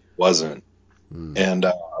 This year it wasn't. Hmm. And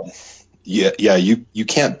yeah, you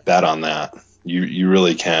can't bet on that. You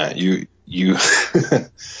really can't. You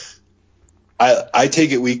I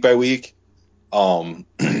take it week by week. Um,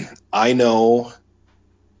 I know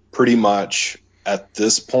pretty much at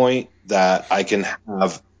this point that I can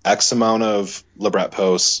have X amount of libret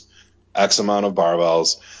posts, X amount of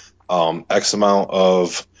barbells, X amount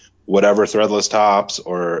of whatever threadless tops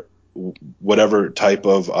or whatever type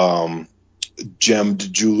of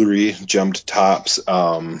gemmed jewelry, gemmed tops,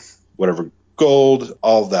 whatever gold,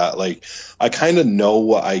 all of that. Like I kind of know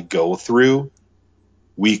what I go through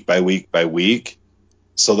week by week by week.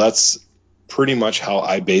 So that's pretty much how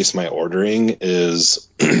I base my ordering is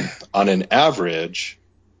on an average,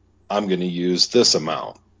 I'm going to use this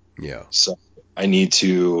amount. Yeah. So I need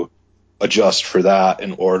to adjust for that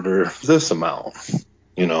and order this amount,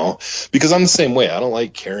 because I'm the same way. I don't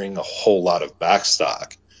like carrying a whole lot of back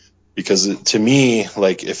stock because to me,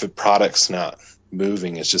 like if a product's not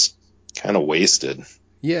moving, it's just kind of wasted.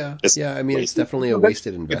 Yeah, It's yeah. I mean, it's wasted. definitely a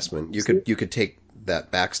wasted investment. You could take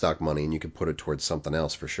that backstock money and you could put it towards something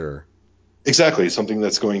else for sure. Exactly, something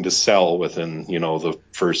that's going to sell within, the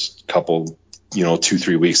first couple, 2,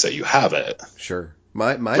 3 weeks that you have it. Sure.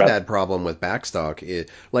 My Right. bad problem with backstock is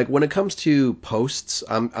like when it comes to posts,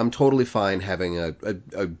 I'm totally fine having a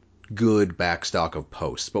good backstock of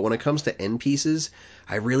posts. But when it comes to end pieces,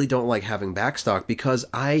 I really don't like having backstock because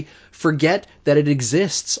I forget that it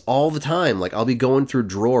exists all the time. Like I'll be going through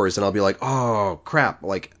drawers and I'll be like, oh crap,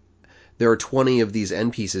 like there are 20 of these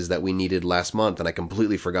end pieces that we needed last month, and I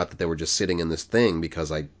completely forgot that they were just sitting in this thing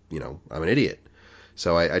because I'm an idiot.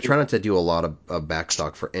 So I try not to do a lot of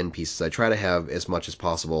backstock for end pieces. I try to have as much as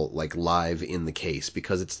possible like live in the case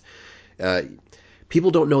because it's uh,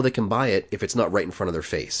 people don't know they can buy it if it's not right in front of their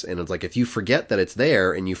face. And it's like if you forget that it's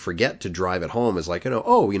there and you forget to drive it home, it's like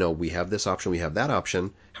we have this option, we have that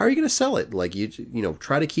option. How are you going to sell it? Like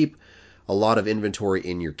try to keep a lot of inventory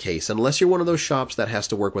in your case, unless you're one of those shops that has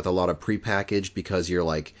to work with a lot of prepackaged because you're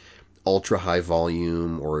like ultra high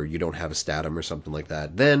volume or you don't have a statum or something like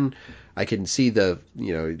that. Then I can see the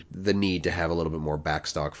need to have a little bit more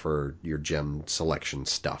backstock for your gem selection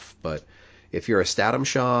stuff. But if you're a statum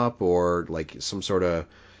shop or like some sort of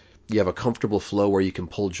you have a comfortable flow where you can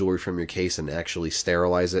pull jewelry from your case and actually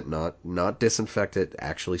sterilize it, not disinfect it,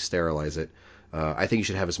 actually sterilize it. I think you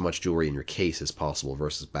should have as much jewelry in your case as possible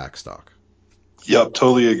versus backstock. Yep,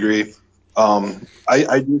 totally agree.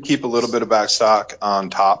 I do keep a little bit of backstock on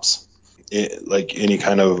tops, like any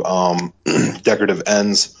kind of decorative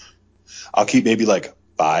ends. I'll keep maybe like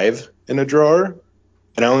 5 in a drawer,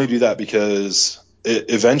 and I only do that because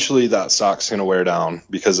eventually that stock's going to wear down,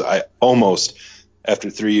 because I almost, after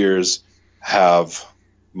 3 years, have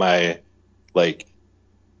my like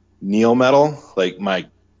neometal, like my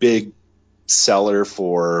big seller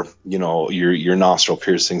for, you know, your nostril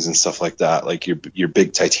piercings and stuff like that, like your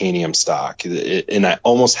big titanium stock. And I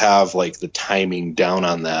almost have like the timing down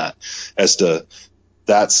on that, as to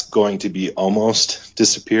that's going to be almost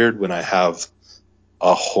disappeared when I have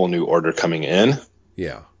a whole new order coming in.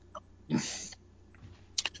 Yeah.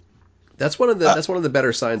 That's one of the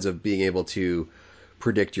better signs of being able to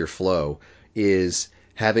predict your flow, is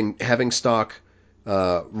having stock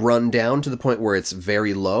run down to the point where it's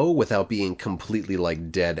very low without being completely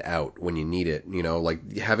like dead out when you need it. You know,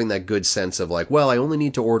 like having that good sense of like, well, I only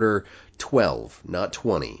need to order 12, not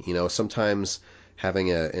 20. You know, sometimes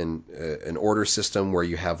having an order system where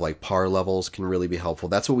you have like par levels can really be helpful.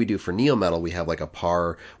 That's what we do for Neometal. We have like we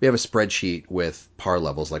have a spreadsheet with par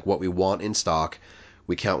levels, like what we want in stock.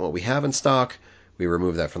 We count what we have in stock, we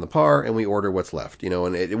remove that from the par, and we order what's left. You know,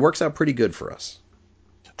 and it works out pretty good for us.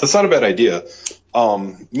 That's not a bad idea.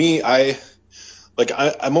 I'm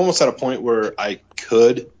almost at a point where I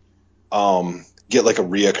could get like a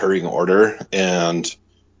reoccurring order, and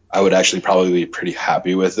I would actually probably be pretty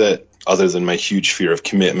happy with it, other than my huge fear of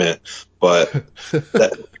commitment. But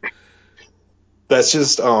that's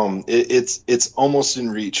just it's almost in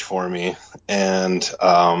reach for me, and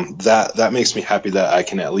that makes me happy that I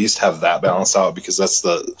can at least have that balance out, because that's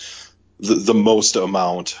the most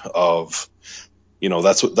amount of, you know,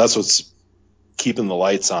 that's what's keeping the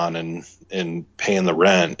lights on and paying the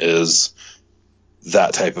rent, is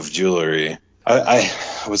that type of jewelry. I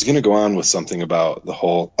was going to go on with something about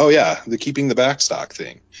the keeping the backstock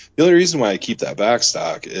thing. The only reason why I keep that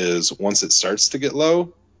backstock is once it starts to get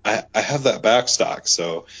low, I have that backstock,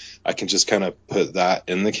 so I can just kind of put that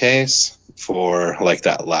in the case for like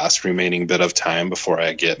that last remaining bit of time before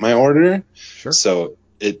I get my order. Sure. So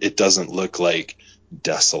it doesn't look like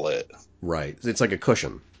desolate. Right. It's like a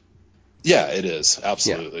cushion. Yeah, it is.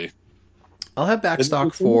 Absolutely. Yeah. I'll have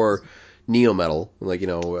backstock for Neometal. Like, you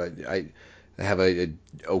know, I have a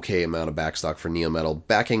okay amount of backstock for Neometal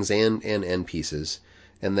backings and end pieces.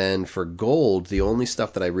 And then for gold, the only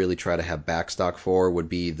stuff that I really try to have backstock for would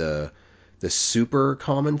be the super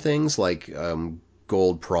common things, like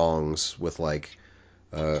gold prongs with like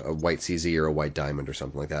a white CZ or a white diamond or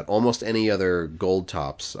something like that. Almost any other gold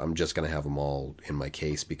tops, I'm just going to have them all in my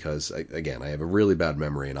case because, again, I have a really bad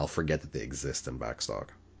memory and I'll forget that they exist in backstock.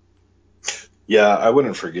 Yeah, I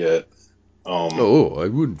wouldn't forget. I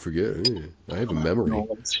wouldn't forget. I have a memory.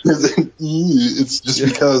 It's just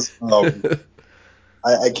because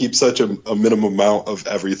I keep such a minimum amount of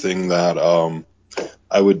everything that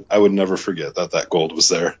I would never forget that gold was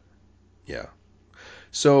there. Yeah.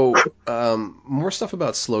 So, more stuff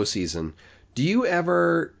about slow season. Do you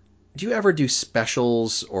ever do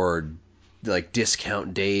specials or like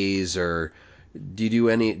discount days, or do you do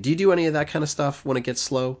any of that kind of stuff when it gets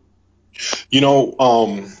slow? You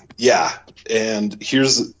know, yeah. And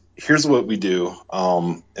here's what we do.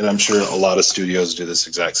 And I'm sure a lot of studios do this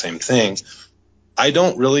exact same thing. I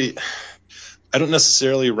don't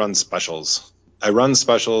necessarily run specials. I run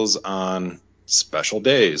specials on special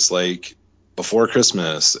days, like before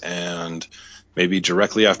Christmas and maybe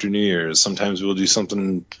directly after New Year's. Sometimes we'll do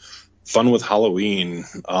something fun with Halloween.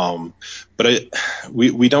 But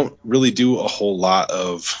we don't really do a whole lot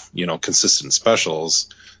of, you know, consistent specials,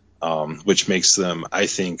 which makes them, I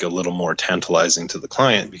think, a little more tantalizing to the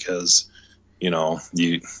client, because, you know,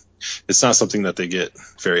 it's not something that they get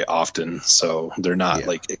very often, so they're not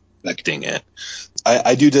like expecting it.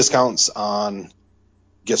 I do discounts on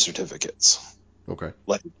gift certificates. Okay.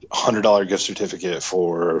 Like $100 gift certificate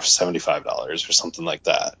for $75 or something like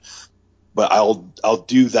that. But I'll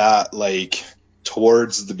do that like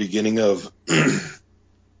towards the beginning of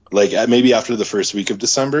like maybe after the first week of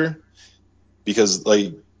December, because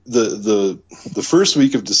like the first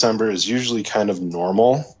week of December is usually kind of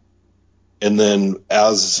normal, and then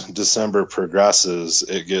as December progresses,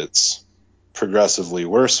 it gets progressively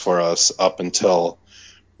worse for us up until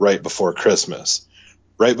right before Christmas.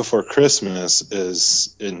 Right before Christmas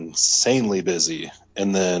is insanely busy,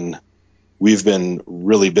 and then we've been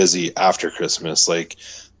really busy after Christmas. Like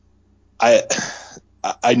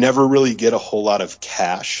I never really get a whole lot of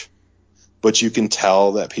cash but you can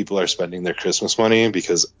tell that people are spending their Christmas money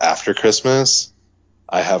because after Christmas,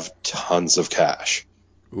 I have tons of cash.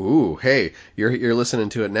 Ooh, hey, you're listening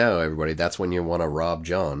to it now, everybody. That's when you want to rob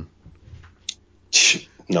John.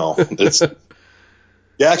 No, it's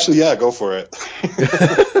yeah, go for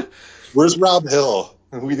it. Where's Rob Hill?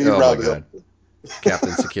 We need Rob Hill.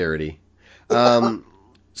 Captain Security.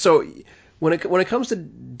 So when it comes to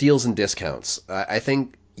deals and discounts, I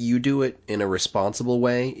think you do it in a responsible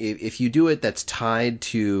way. If you do it that's tied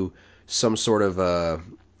to some sort of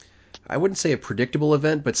I wouldn't say a predictable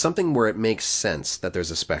event, but something where it makes sense that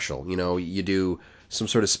there's a special. You know, you do some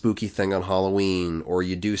sort of spooky thing on Halloween, or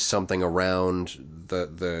you do something around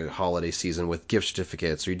the holiday season with gift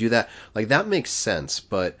certificates, or you do that. Like that makes sense.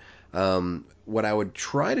 But what I would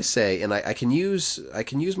try to say, and I can use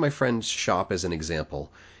my friend's shop as an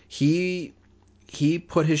example. He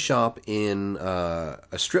put his shop in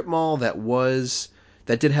a strip mall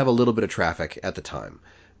that did have a little bit of traffic at the time.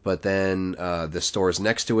 But then the stores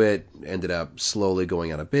next to it ended up slowly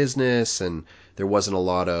going out of business, and there wasn't a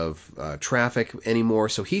lot of traffic anymore.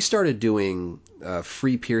 So he started doing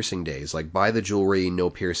free piercing days, like buy the jewelry, no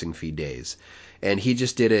piercing fee days. And he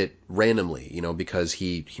just did it randomly, you know, because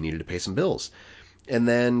he needed to pay some bills. And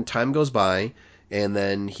then time goes by, and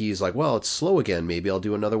then he's like, well, it's slow again. Maybe I'll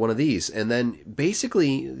do another one of these. And then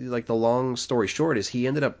basically, like the long story short is he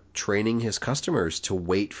ended up training his customers to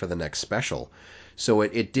wait for the next special. So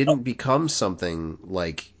it didn't become something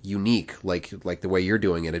like unique, like the way you're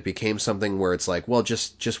doing it. It became something where it's like, well,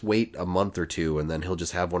 just wait a month or two, and then he'll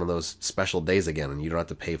just have one of those special days again, and you don't have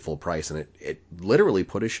to pay full price. And it literally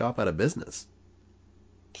put his shop out of business.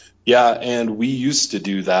 Yeah, and we used to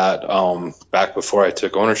do that back before I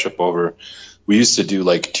took ownership over. We used to do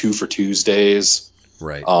like 2 for Tuesdays.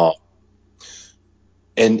 Right.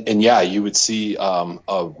 And yeah, you would see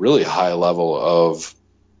a really high level of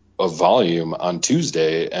volume on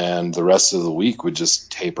Tuesday, and the rest of the week would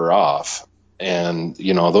just taper off. And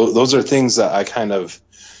you know, those are things that I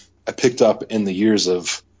picked up in the years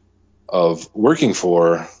of working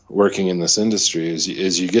in this industry.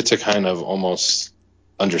 Is you get to kind of almost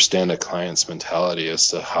understand a client's mentality as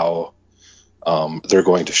to how they're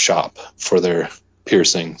going to shop for their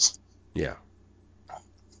piercings. Yeah.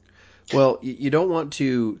 Well, you don't want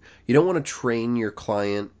to train your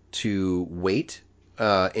client to wait,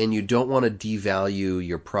 and you don't want to devalue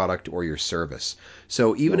your product or your service.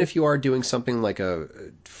 So even if you are doing something like a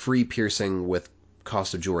free piercing with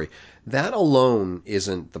cost of jewelry, that alone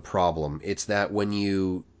isn't the problem. It's that when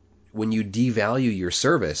you devalue your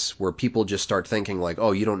service, where people just start thinking like,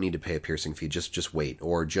 oh, you don't need to pay a piercing fee, just wait,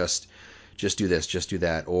 or just do this, just do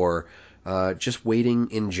that, or just waiting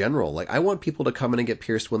in general. Like I want people to come in and get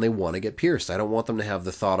pierced when they want to get pierced. I don't want them to have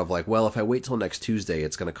the thought of like, well, if I wait till next Tuesday,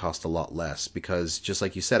 it's going to cost a lot less, because just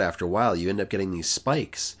like you said, after a while, you end up getting these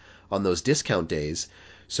spikes on those discount days.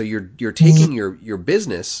 So you're taking your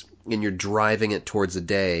business and you're driving it towards a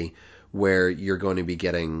day where you're going to be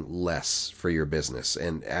getting less for your business,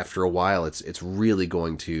 and after a while it's really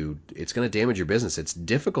going to damage your business. It's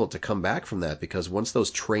difficult to come back from that, because once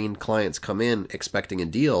those trained clients come in expecting a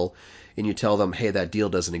deal and you tell them, hey, that deal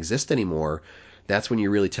doesn't exist anymore, that's when you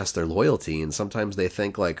really test their loyalty, and sometimes they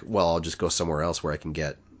think like, well, I'll just go somewhere else where I can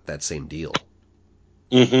get that same deal.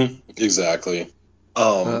 Exactly.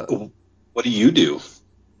 What do you do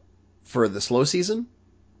For the slow season?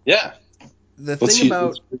 Yeah. The thing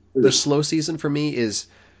about the slow season for me is,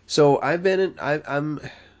 so I'm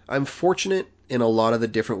fortunate in a lot of the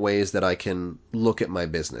different ways that I can look at my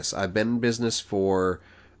business. I've been in business for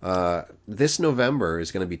this November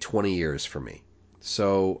is going to be 20 years for me.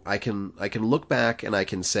 So I can look back and I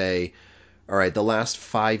can say, all right, the last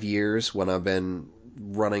 5 years when I've been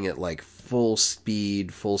running at like full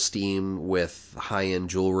speed, full steam with high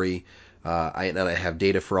end jewelry, and I have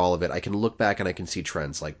data for all of it. I can look back and I can see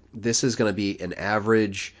trends. Like this is going to be an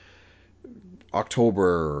average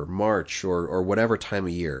October or March or whatever time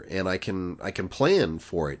of year, and I can plan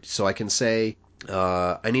for it. So I can say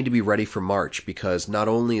I need to be ready for March, because not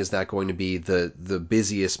only is that going to be the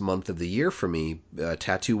busiest month of the year for me,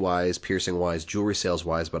 tattoo wise, piercing wise, jewelry sales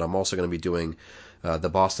wise, but I'm also going to be doing the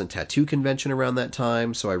Boston Tattoo Convention around that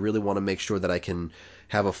time. So I really want to make sure that I can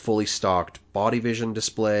have a fully stocked Body Vision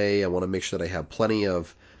display. I want to make sure that I have plenty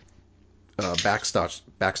of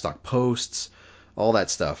backstock posts, all that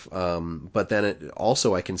stuff. But then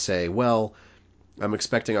also I can say, well, I'm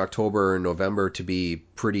expecting October and November to be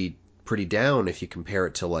pretty down if you compare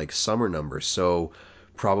it to like summer numbers. So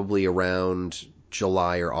probably around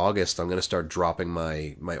July or August, I'm going to start dropping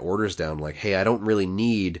my orders down. Like, hey, I don't really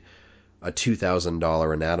need a $2,000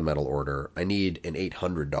 Anatometal order. I need an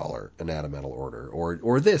 $800 Anatometal order,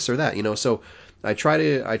 or this or that, you know. So I try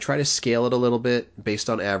to scale it a little bit based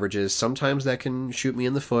on averages. Sometimes that can shoot me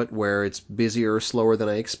in the foot where it's busier or slower than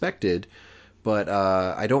I expected, but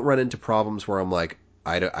I don't run into problems where I'm like,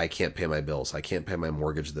 I can't pay my bills. I can't pay my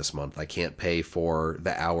mortgage this month. I can't pay for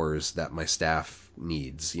the hours that my staff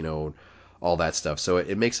needs, you know, all that stuff. So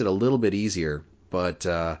it makes it a little bit easier. But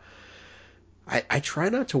I try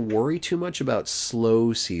not to worry too much about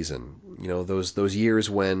slow season. You know, those years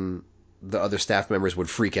when the other staff members would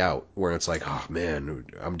freak out, where it's like, oh man,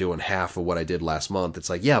 I'm doing half of what I did last month. It's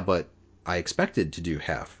like, yeah, but I expected to do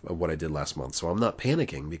half of what I did last month, so I'm not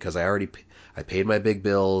panicking because I paid my big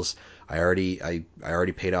bills. I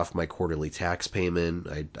already paid off my quarterly tax payment.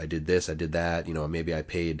 I did this, I did that. You know, maybe I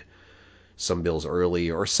paid some bills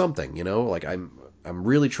early or something. You know, like I'm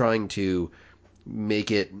really trying to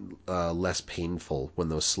make it less painful when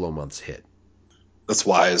those slow months hit. That's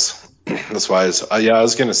wise. That's wise. Yeah, I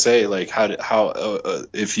was gonna say, like,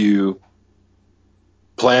 if you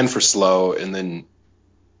plan for slow and then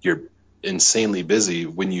you're insanely busy,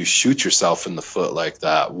 when you shoot yourself in the foot like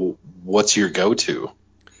that, what's your go-to?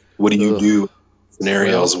 What do you Ugh. do in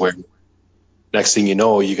scenarios Well, where next thing you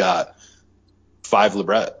know, you got five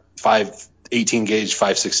 18 gauge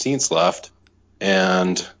 5/16 left,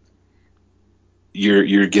 and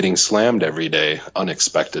you're getting slammed every day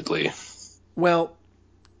unexpectedly. well,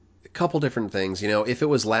 a couple different things. You know, if it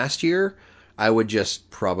was last year, I would just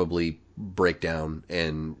probably break down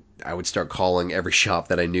and I would start calling every shop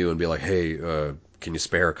that I knew and be like, "Hey, can you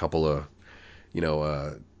spare a couple of, you know,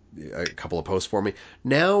 a couple of posts for me?"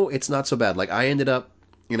 Now it's not so bad. Like I ended up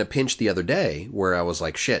in a pinch the other day where I was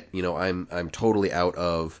like, "Shit, you know, I'm totally out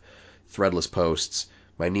of threadless posts.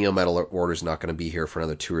 My Neometal order's not going to be here for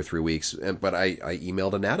another 2 or 3 weeks." But I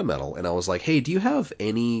emailed Anatometal and I was like, "Hey, do you have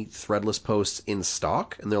any threadless posts in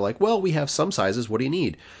stock?" And they're like, "Well, we have some sizes. What do you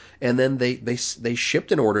need?" And then they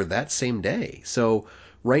shipped an order that same day. So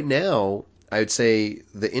right now, I would say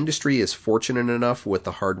the industry is fortunate enough with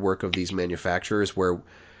the hard work of these manufacturers where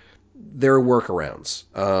there are workarounds.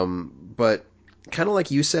 But kind of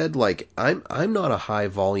like you said, like I'm not a high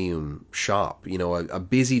volume shop. You know, a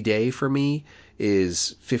busy day for me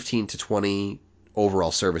is 15 to 20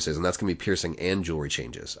 overall services, and that's going to be piercing and jewelry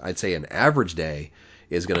changes. I'd say an average day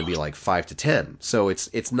is going to be like 5 to 10. So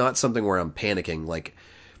it's not something where I'm panicking. Like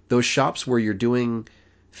those shops where you're doing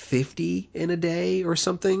 50 in a day or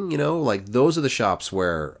something, you know, like those are the shops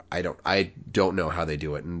where I don't know how they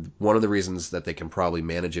do it. And one of the reasons that they can probably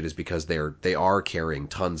manage it is because they are carrying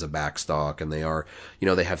tons of backstock, and they are, you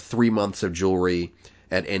know, they have 3 months of jewelry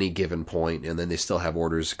at any given point, and then they still have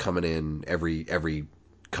orders coming in every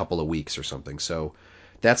couple of weeks or something. So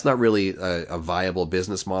that's not really a viable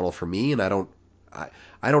business model for me, and I don't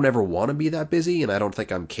ever want to be that busy, and I don't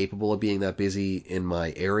think I'm capable of being that busy in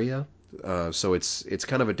my area. So it's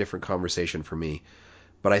kind of a different conversation for me.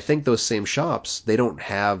 But I think those same shops, they don't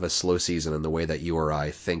have a slow season in the way that you or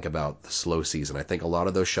I think about the slow season. I think a lot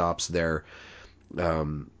of those shops they're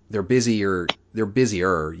busier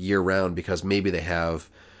year round because maybe they have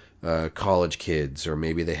college kids, or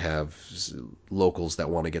maybe they have locals that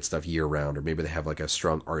want to get stuff year round, or maybe they have like a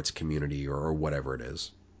strong arts community, or whatever it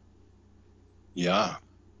is. Yeah.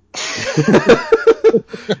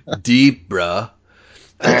 Deep, bruh.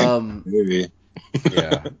 Um, Maybe.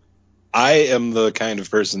 yeah. I am the kind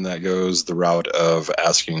of person that goes the route of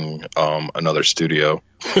asking another studio.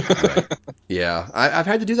 Right. Yeah, I've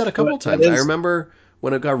had to do that a couple But of that times. I is, remember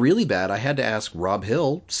when it got really bad, I had to ask Rob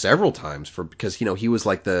Hill several times because you know he was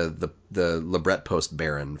like the libret post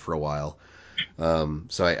baron for a while.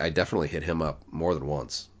 So I definitely hit him up more than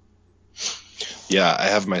once. yeah, I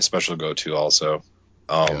have my special go-to also.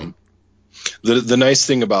 Yeah. Um, the nice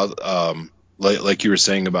thing about like you were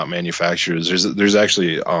saying about manufacturers, there's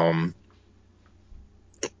actually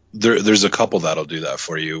there's a couple that'll do that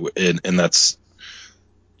for you, and that's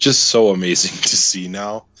just so amazing to see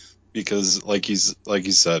now, because like you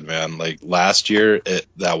said, man, like last year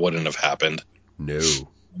that wouldn't have happened. No.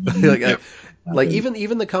 like, Never I, like happened.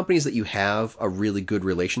 even the companies that you have a really good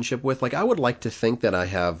relationship with, like I would like to think that I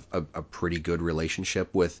have a pretty good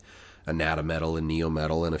relationship with Anatometal and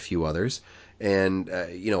Neometal and a few others. And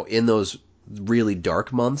you know, in those really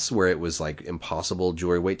dark months where it was like impossible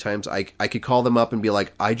jewelry wait times, I could call them up and be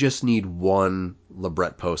like, I just need one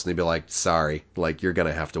libret post, and they'd be like, sorry, like you're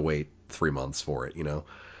gonna have to wait 3 months for it, you know.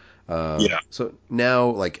 Yeah, So now,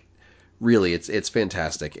 like, really, it's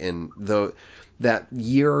fantastic. And though that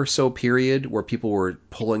year or so period where people were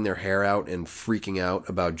pulling their hair out and freaking out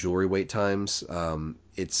about jewelry wait times,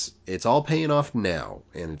 it's all paying off now,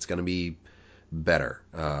 and it's going to be better.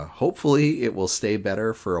 Hopefully, it will stay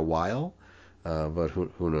better for a while, but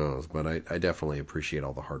who knows? But I definitely appreciate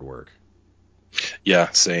all the hard work. Yeah,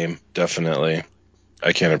 same, definitely.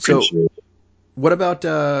 I can't So, appreciate it. what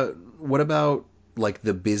about like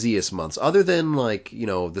the busiest months, other than like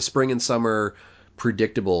the spring and summer,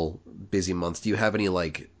 predictable busy months? Do you have any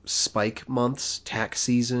like spike months, tax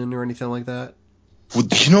season, or anything like that? Well,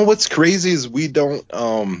 you know what's crazy is we don't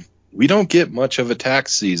get much of a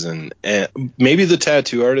tax season, and maybe the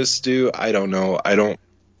tattoo artists do. I don't know.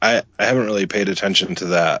 I haven't really paid attention to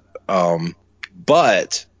that.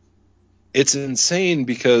 But it's insane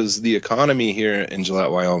because the economy here in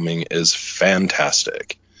Gillette, Wyoming is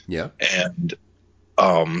fantastic, Yeah. and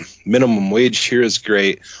minimum wage here is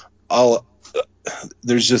great. All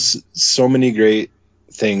There's just so many great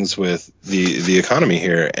things with the economy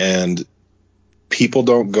here, and people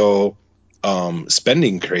don't go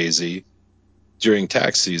spending crazy during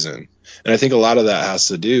tax season. And I think a lot of that has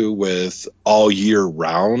to do with all year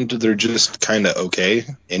round, they're just kind of okay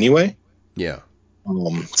anyway. Yeah.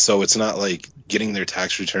 So it's not like getting their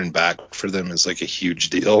tax return back for them is like a huge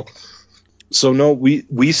deal. So no,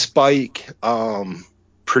 we spike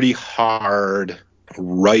pretty hard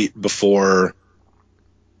right before,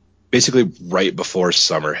 basically right before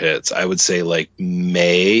summer hits. I would say like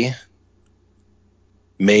May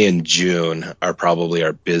and June are probably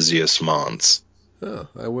our busiest months. Oh,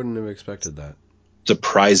 I wouldn't have expected that.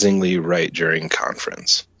 Surprisingly, right during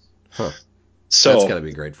conference. Huh. That's got So to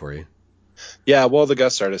be great for you. yeah, well, the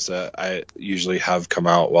guest artist that I usually have come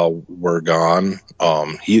out while we're gone,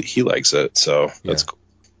 he likes it, so Yeah. that's cool.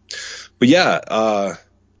 But yeah,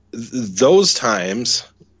 those times,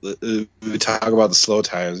 we talk about the slow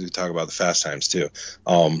times, we talk about the fast times too.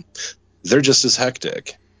 They're just as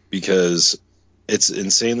hectic because it's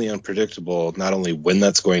insanely unpredictable, not only when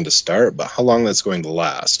that's going to start, but how long that's going to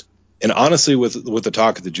last. And honestly, with the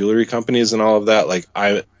talk of the jewelry companies and all of that, like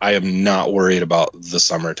I am not worried about the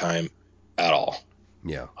summertime at all.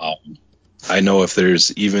 Yeah. I know if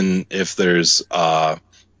there's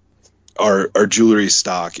our jewelry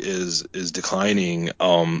stock is declining,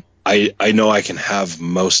 I know I can have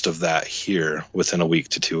most of that here within a week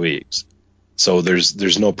to 2 weeks. So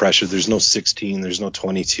there's no pressure. There's no 16. There's no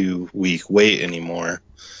 22-week wait anymore.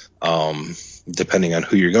 Depending on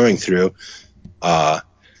who you're going through.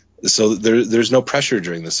 So there's no pressure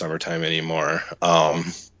during the summertime anymore.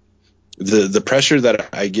 The pressure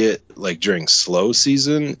that I get like during slow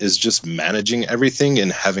season is just managing everything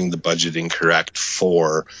and having the budgeting correct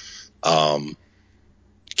for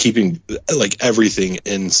keeping like everything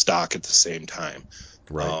in stock at the same time.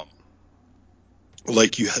 Right.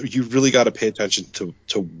 Like you really got to pay attention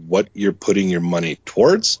to what you're putting your money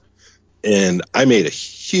towards. And I made a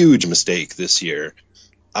huge mistake this year.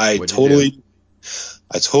 I What'd you do?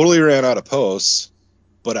 totally ran out of posts,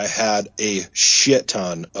 but I had a shit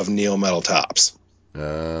ton of Neo Metal tops,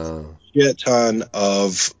 Uh, shit ton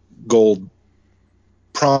of gold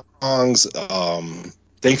prongs.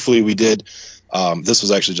 Thankfully, we did. This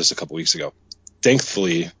was actually just a couple weeks ago.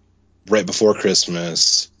 Thankfully, right before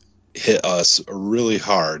Christmas, hit us really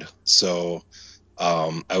hard. So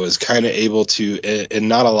I was kind of able to, and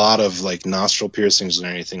not a lot of like nostril piercings or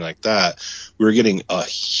anything like that. We were getting a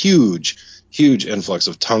huge influx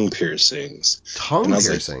of tongue piercings. And tongue I was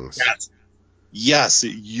like, piercings. yes,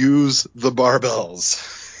 use the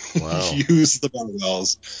barbells. Wow. Use the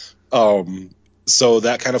barbells. So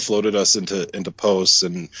that kind of floated us into posts,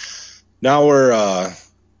 and now we're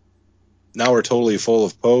totally full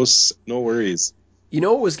of posts. No worries. You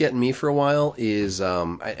know what was getting me for a while is,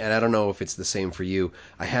 and I don't know if it's the same for you.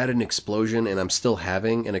 I had an explosion, and I'm still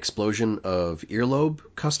having an explosion of earlobe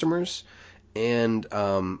customers, and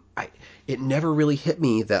it never really hit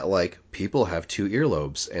me that like people have two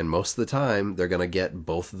earlobes, and most of the time they're gonna get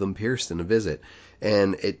both of them pierced in a visit,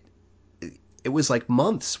 and it was like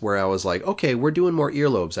months where I was like, okay, we're doing more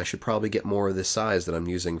earlobes. I should probably get more of this size that I'm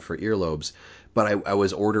using for earlobes, but I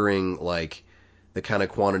was ordering like the kind of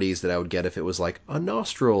quantities that I would get if it was like a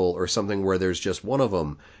nostril or something where there's just one of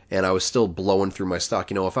them, and I was still blowing through my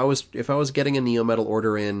stock. If I was getting a Neo Metal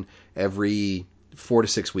order in every 4 to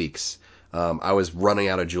 6 weeks, I was running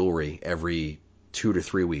out of jewelry every 2 to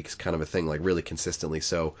 3 weeks, kind of a thing, like really consistently.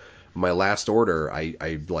 So my last order,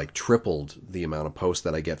 I like tripled the amount of posts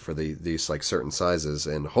that I get for these like certain sizes,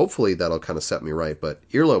 and hopefully that'll kind of set me right. But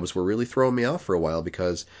earlobes were really throwing me off for a while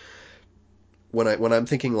because when I'm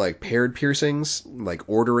thinking like paired piercings, like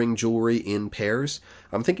ordering jewelry in pairs,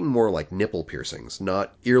 I'm thinking more like nipple piercings,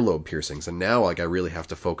 not earlobe piercings. And now like I really have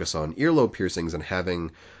to focus on earlobe piercings and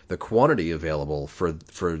having the quantity available for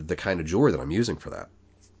the kind of jewelry that I'm using for that.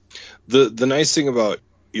 The nice thing about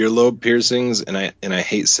earlobe piercings, and I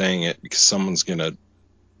hate saying it because someone's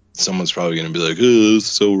probably gonna be like, oh, that's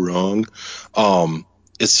so wrong.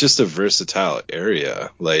 It's just a versatile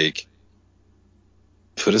area. Like,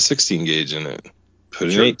 put a 16 gauge in it, put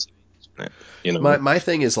an Sure. 18 in it. You know, My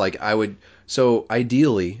thing is like so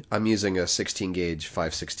ideally I'm using a 16 gauge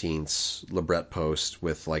 5/16 Librette post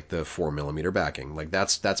with like the 4mm backing. Like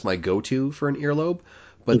that's my go-to for an earlobe.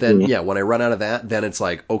 But then Mhm. yeah, when I run out of that, then it's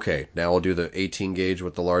like okay, now I'll do the 18 gauge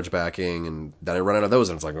with the large backing, and then I run out of those,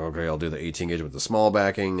 and it's like okay, I'll do the 18 gauge with the small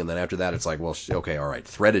backing, and then after that, it's like well, okay, all right,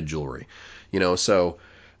 threaded jewelry, so.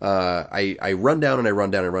 I run down and I run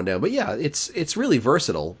down and run down, but yeah, it's really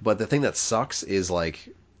versatile. But the thing that sucks is like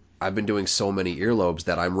I've been doing so many earlobes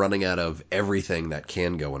that I'm running out of everything that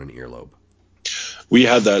can go in an earlobe. We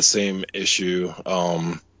had that same issue.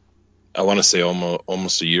 I want to say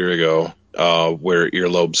almost a year ago, where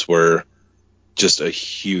earlobes were just a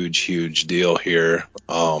huge deal here,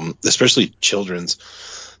 especially children's.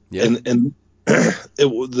 Yeah. And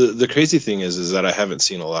the crazy thing is that I haven't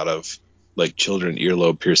seen a lot of like children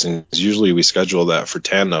earlobe piercings. Usually we schedule that for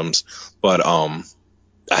tandems, but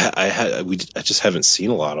I just haven't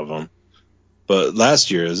seen a lot of them. But last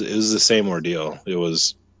year it was the same ordeal. It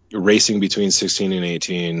was racing between 16 and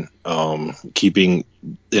 18, keeping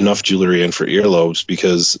enough jewelry in for earlobes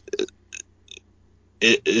because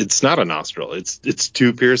it's not a nostril. It's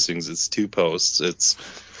two piercings. It's two posts. It's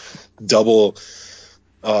double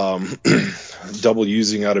um, double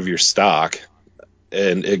using out of your stock,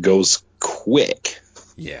 and it goes quick.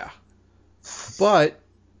 Yeah. But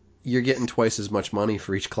you're getting twice as much money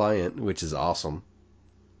for each client, which is awesome.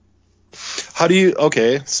 How do you?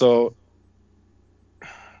 Okay, so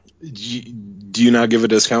do you not give a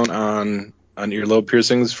discount on earlobe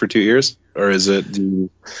piercings for 2 years, or is it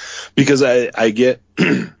because I get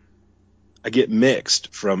I get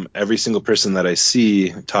mixed from every single person that I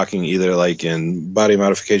see talking either like in body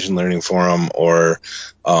modification learning forum or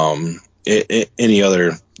any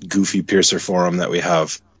other goofy piercer forum that we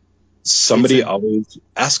have. It's Somebody a always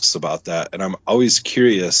asks about that, and I'm always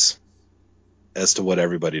curious as to what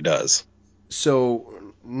everybody does.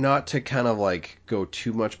 so not to kind of like go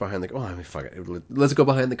too much behind the I mean fuck it. Let's go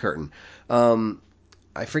behind the curtain. Um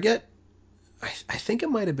I forget I think it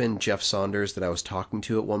might have been Jeff Saunders that I was talking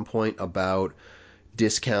to at one point about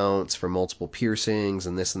discounts for multiple piercings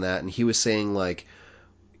and this and that, and he was saying like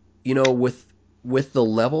with the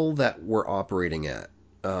level that we're operating at,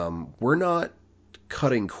 we're not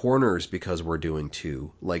cutting corners because we're doing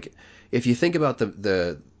two. Like if you think about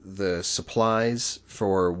the supplies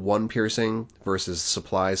for one piercing versus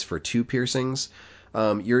supplies for two piercings,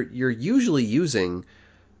 you're usually using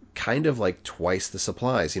kind of like twice the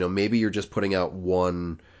supplies. Maybe you're just putting out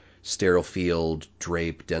one sterile field,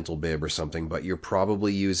 drape, dental bib, or something, but you're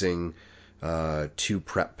probably using two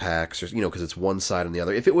prep packs, or because it's one side and the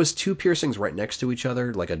other. If it was two piercings right next to each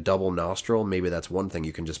other, like a double nostril, maybe that's one thing.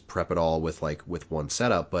 You can just prep it all with one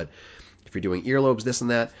setup. But if you're doing earlobes, this and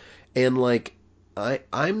that, and like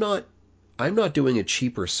I'm not doing a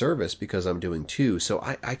cheaper service because I'm doing two. So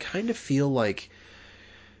I kind of feel like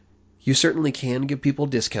you certainly can give people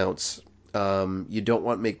discounts. You don't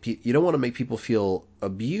want to make people feel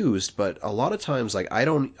abused, but a lot of times, like I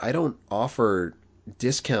don't offer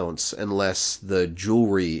discounts unless the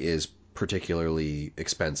jewelry is particularly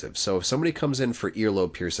expensive. So if somebody comes in for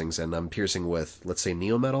earlobe piercings and I'm piercing with, let's say,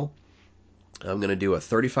 Neometal, I'm going to do a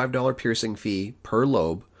 $35 piercing fee per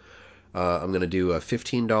lobe. I'm going to do a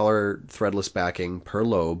 $15 threadless backing per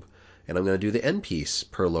lobe, and I'm going to do the end piece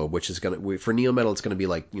per lobe, which is going to for Neometal it's going to be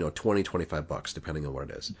like 20-25 bucks depending on what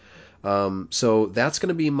it is. So that's going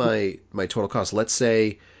to be my total cost. Let's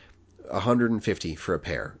say 150 for a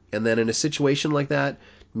pair, and then in a situation like that,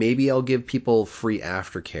 maybe I'll give people free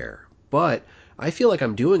aftercare. But I feel like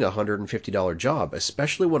I'm doing a $150 job,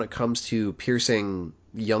 especially when it comes to piercing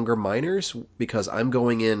younger minors, because I'm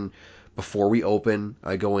going in before we open.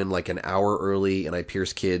 I go in like an hour early and I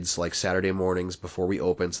pierce kids like Saturday mornings before we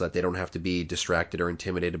open so that they don't have to be distracted or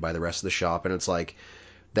intimidated by the rest of the shop. And it's like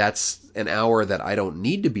that's an hour that I don't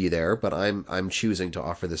need to be there, but I'm choosing to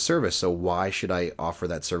offer this service. So why should I offer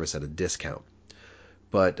that service at a discount?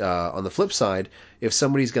 But on the flip side, if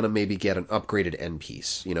somebody's going to maybe get an upgraded end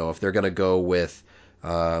piece, if they're going to go with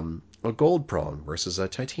a gold prong versus a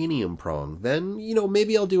titanium prong, then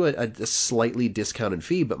maybe I'll do a slightly discounted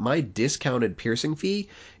fee. But my discounted piercing fee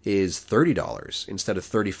is $30 instead of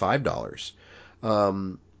 $35.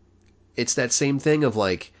 It's that same thing of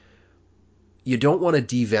like you don't want to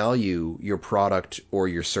devalue your product or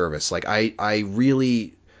your service. Like I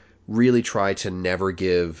really try to never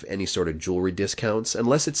give any sort of jewelry discounts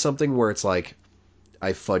unless it's something where it's like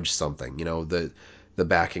I fudge something. The the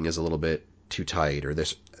backing is a little bit too tight or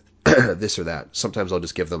this this or that. Sometimes I'll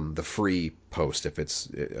just give them the free post if it's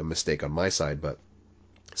a mistake on my side, but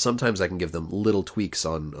sometimes I can give them little tweaks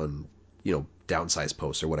on downsized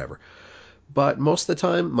posts or whatever. But most of the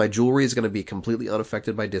time, my jewelry is going to be completely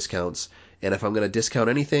unaffected by discounts. And if I'm going to discount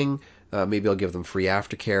anything, maybe I'll give them free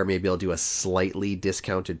aftercare. Maybe I'll do a slightly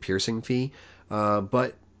discounted piercing fee.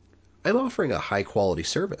 But I'm offering a high quality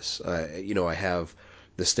service. I have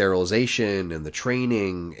the sterilization and the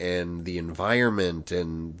training and the environment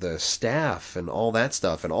and the staff and all that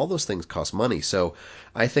stuff, and all those things cost money. So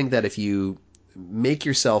I think that if you make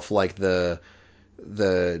yourself like the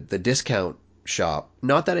discount shop,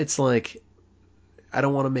 not that it's like, I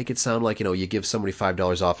don't want to make it sound like you give somebody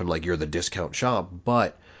 $5 off and like you're the discount shop,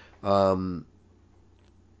 but um,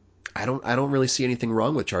 I don't really see anything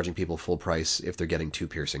wrong with charging people full price if they're getting 2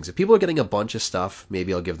 piercings. If people are getting a bunch of stuff,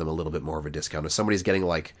 maybe I'll give them a little bit more of a discount. If somebody's getting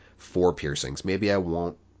like 4 piercings, maybe I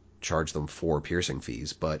won't charge them 4 piercing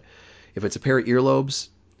fees. But if it's a pair of earlobes,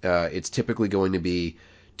 it's typically going to be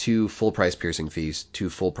 2 full price piercing fees, 2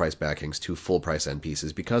 full price backings, 2 full price end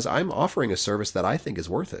pieces, because I'm offering a service that I think is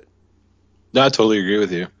worth it. No, I totally agree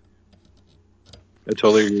with you. I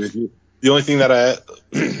totally agree with you. The only thing that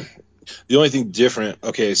the only thing different.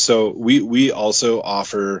 Okay, so we also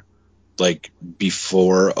offer like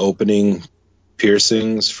before opening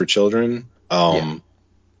piercings for children. Yeah.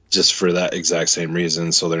 Just for that exact same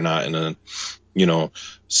reason, so they're not in a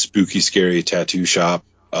spooky, scary tattoo shop.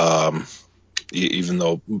 Even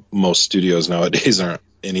though most studios nowadays aren't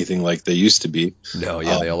anything like they used to be. No,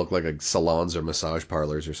 yeah, they all look like salons or massage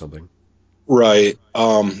parlors or something. Right.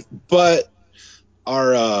 But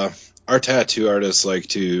our tattoo artists like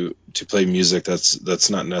to play music that's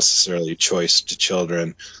not necessarily choice to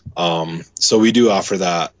children. So we do offer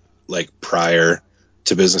that like prior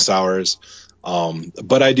to business hours.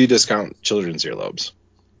 But I do discount children's earlobes.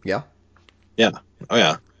 Yeah. Yeah. Oh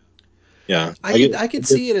yeah. Yeah. I could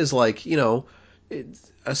see it as like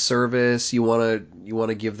it's a service. You want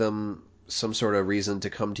to give them some sort of reason to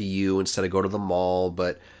come to you instead of go to the mall.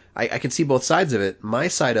 But I can see both sides of it. My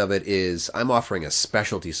side of it is I'm offering a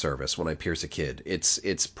specialty service when I pierce a kid.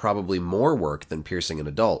 It's probably more work than piercing an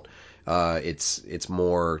adult. It's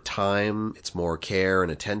more time, it's more care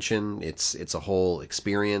and attention. It's a whole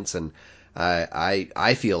experience, and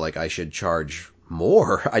I feel like I should charge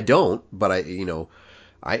more. I don't, but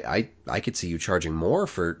I could see you charging more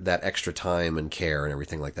for that extra time and care and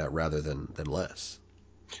everything like that rather than less.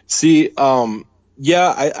 See,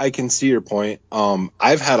 yeah, I can see your point.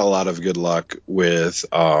 I've had a lot of good luck with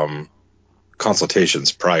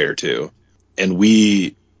consultations prior to, and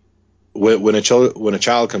when a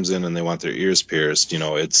child comes in and they want their ears pierced,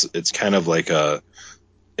 it's kind of like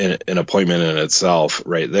an appointment in itself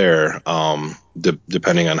right there.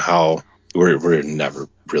 Depending on how we're never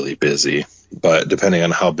really busy, but depending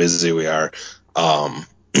on how busy we are, um,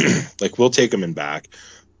 like we'll take them in back.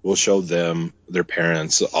 We'll show them, their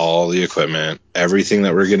parents, all the equipment, everything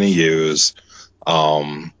that we're going to use.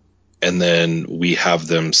 Um, and then we have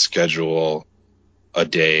them schedule a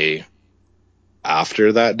day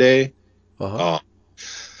after that day. Uh huh. Uh,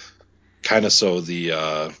 Kind of so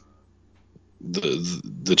the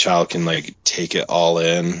child can like take it all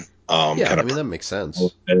in. Yeah, Kind I of mean that makes sense.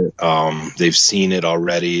 they've seen it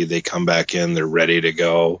already. They come back in, they're ready to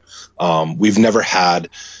go. We've never had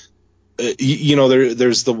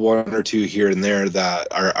there's the one or two here and there that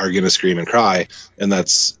are going to scream and cry, and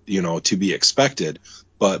that's to be expected.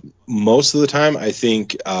 But most of the time, I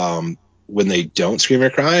think when they don't scream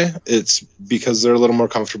or cry, it's because they're a little more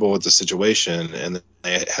comfortable with the situation and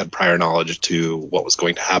they had prior knowledge to what was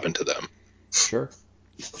going to happen to them. Sure,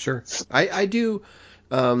 sure. I do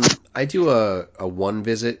a one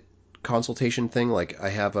visit consultation thing. Like I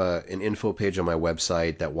have an info page on my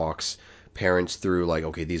website that walks parents through like,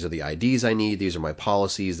 okay, these are the IDs I need, these are my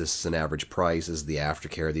policies, this is an average price, this is the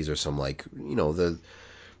aftercare, these are some like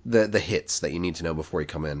the hits that you need to know before you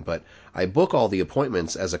come in. But I book all the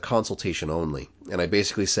appointments as a consultation only, and I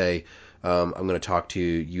basically say I'm going to talk to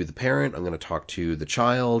you, the parent. I'm going to talk to the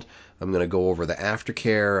child. I'm going to go over the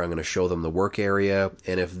aftercare. I'm going to show them the work area,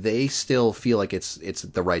 and if they still feel like it's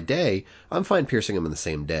the right day, I'm fine piercing them in the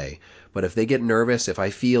same day. But if they get nervous, if I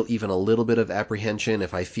feel even a little bit of apprehension,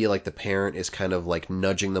 if I feel like the parent is kind of like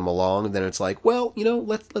nudging them along, then it's like, well,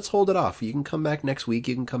 let's hold it off. You can come back next week.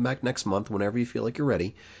 You can come back next month whenever you feel like you're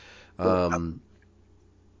ready. Um,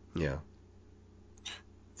 yeah.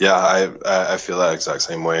 Yeah, I feel that exact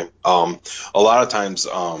same way. A lot of times,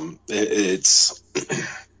 it's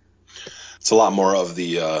a lot more of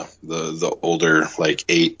the older, like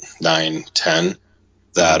 8, 9, 10,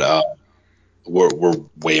 that Mm-hmm. we're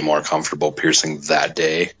way more comfortable piercing that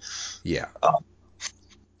day. Yeah.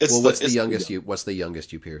 What's What's the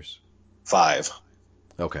youngest you pierce? 5.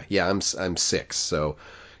 Okay. Yeah, I'm 6. So,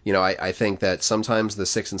 I think that sometimes the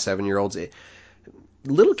 6 and 7-year-olds,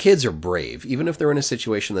 little kids are brave, even if they're in a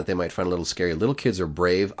situation that they might find a little scary. Little kids are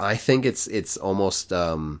brave. I think it's almost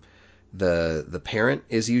the parent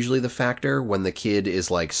is usually the factor when the kid is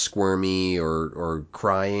like squirmy or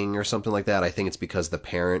crying or something like that. I think it's because the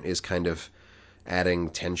parent is kind of adding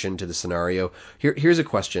tension to the scenario. Here's a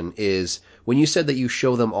question: is when you said that you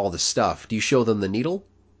show them all the stuff, do you show them the needle?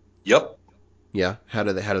 Yep. Yeah. How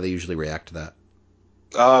do they usually react to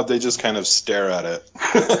that? They just kind of stare at it.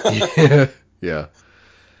 Yeah. Yeah.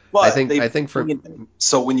 But I think for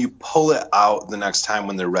so when you pull it out the next time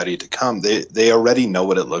when they're ready to come, they already know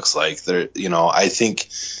what it looks like. I think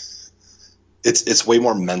it's way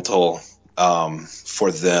more mental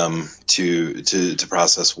for them to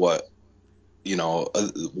process what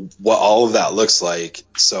all of that looks like.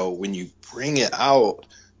 So when you bring it out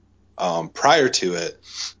prior to it,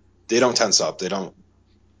 they don't tense up. They don't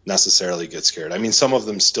necessarily get scared. I mean, some of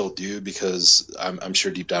them still do because I'm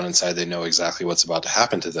sure deep down inside they know exactly what's about to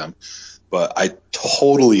happen to them. But I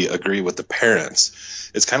totally agree with the parents.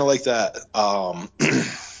 It's kind of like that. I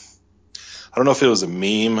don't know if it was a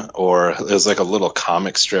meme or it was like a little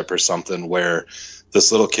comic strip or something where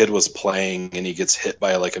this little kid was playing and he gets hit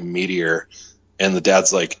by like a meteor, and the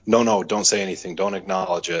dad's like, no, don't say anything, don't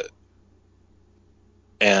acknowledge it.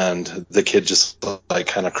 And the kid just like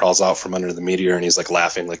kind of crawls out from under the meteor and he's like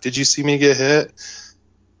laughing, like, did you see me get hit?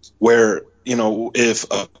 Where, if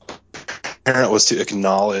a parent was to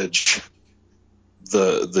acknowledge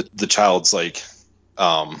the child's like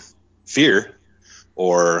fear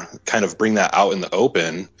or kind of bring that out in the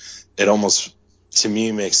open, it almost to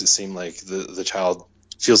me makes it seem like the child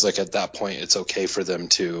feels like at that point it's okay for them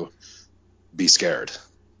to be scared.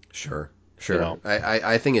 Sure. You Sure. know?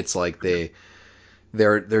 I think it's like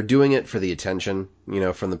they're doing it for the attention,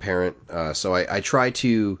 from the parent. So I try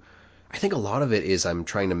to. I think a lot of it is I'm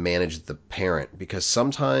trying to manage the parent because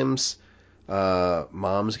sometimes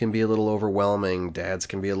moms can be a little overwhelming, dads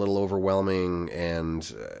can be a little overwhelming,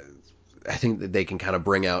 and I think that they can kind of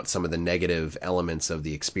bring out some of the negative elements of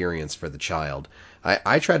the experience for the child.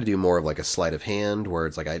 I try to do more of like a sleight of hand where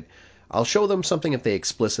it's like I'll show them something if they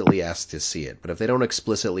explicitly ask to see it. But if they don't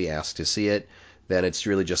explicitly ask to see it, then it's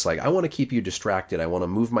really just like I want to keep you distracted. I want to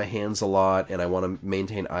move my hands a lot, and I want to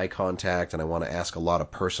maintain eye contact, and I want to ask a lot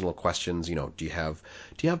of personal questions. Do you have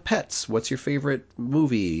pets? What's your favorite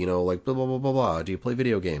movie? Like blah blah blah blah blah. Do you play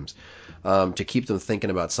video games? To keep them thinking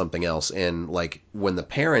about something else. And like when the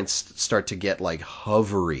parents start to get like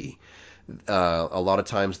hovery, a lot of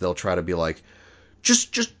times they'll try to be like,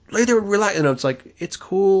 just lay there and relax. And it's like, it's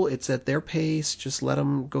cool. It's at their pace. Just let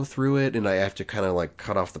them go through it. And I have to kind of like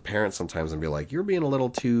cut off the parents sometimes and be like, you're being a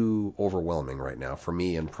little too overwhelming right now for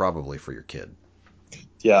me and probably for your kid.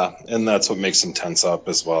 Yeah, and that's what makes them tense up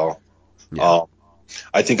as well. Yeah.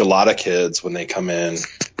 I think a lot of kids when they come in,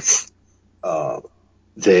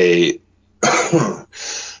 they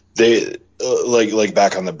they like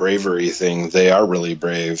back on the bravery thing, they are really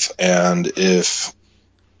brave. And if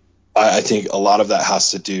I think a lot of that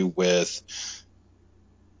has to do with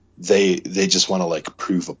they just want to like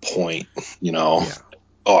prove a point, Yeah.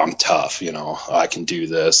 oh, I'm tough, I can do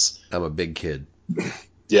this. I'm a big kid.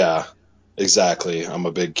 Yeah, exactly. I'm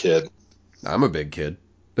a big kid. I'm a big kid.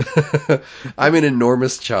 I'm an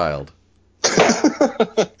enormous child.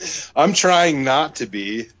 I'm trying not to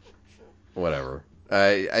be. Whatever.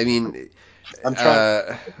 I mean, I'm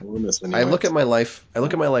trying enormous I anyway. look at my life. I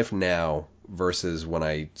look at my life now versus when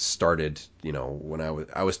I started. When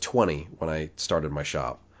I was 20 when I started my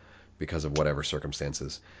shop because of whatever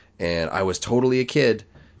circumstances, and I was totally a kid,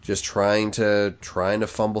 just trying to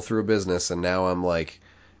fumble through a business, and now I'm like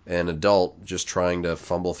an adult just trying to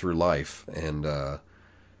fumble through life, and I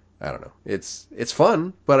don't know. It's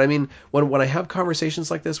fun, but I mean, when I have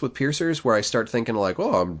conversations like this with piercers, where I start thinking like,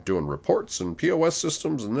 oh, I'm doing reports and POS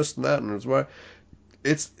systems and this and that, and it's why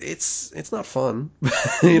it's not fun,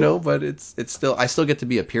 but it's still I still get to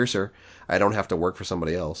be a piercer. I don't have to work for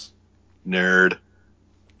somebody else. Nerd.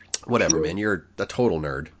 Whatever, man. You're a total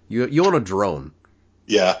nerd. You own a drone.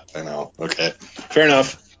 Yeah, I know. Okay. Fair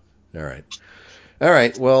enough. All right. All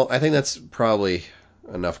right. Well, I think that's probably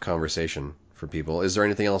enough conversation for people. Is there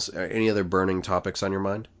anything else? Any other burning topics on your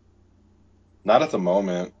mind? Not at the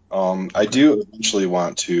moment. I Okay. do eventually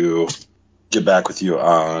want to get back with you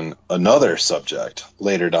on another subject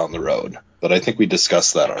later down the road, but I think we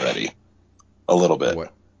discussed that already a little bit.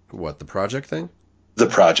 What the project thing? The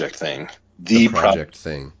project thing. The project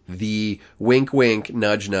thing. The wink wink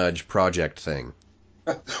nudge nudge project thing.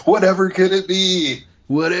 Whatever could it be?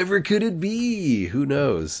 Whatever could it be? Who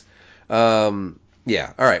knows?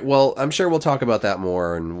 Yeah. All right. Well, I'm sure we'll talk about that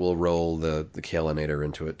more, and we'll roll the Kalinator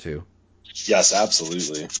into it too. Yes,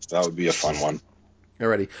 absolutely. That would be a fun one.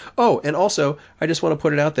 Alrighty. Oh, and also, I just want to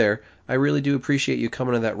put it out there. I really do appreciate you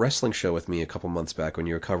coming to that wrestling show with me a couple months back when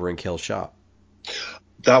you were covering Kale's shop.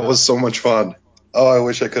 That was so much fun. Oh, I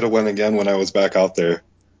wish I could have went again when I was back out there.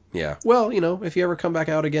 Yeah. Well, if you ever come back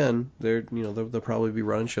out again, they'll probably be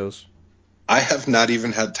running shows. I have not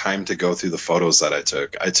even had time to go through the photos that I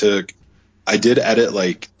took. I did edit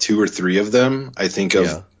like 2 or 3 of them. I think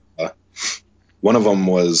of one of them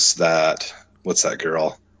was that, what's that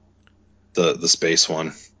girl? The space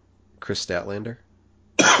one. Chris Statlander?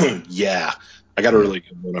 Yeah. I got a really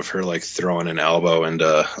good one of her like throwing an elbow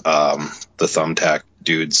into the thumbtack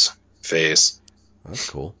dude's face. That's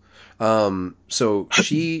cool. So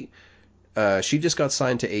she just got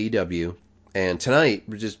signed to AEW, and tonight,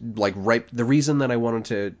 just like the reason that I wanted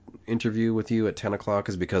to interview with you at 10 o'clock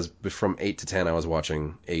is because from 8 to 10 I was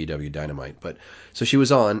watching AEW Dynamite. But so she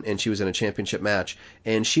was on, and she was in a championship match,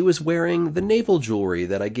 and she was wearing the navel jewelry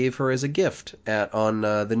that I gave her as a gift on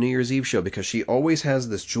the New Year's Eve show, because she always has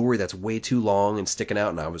this jewelry that's way too long and sticking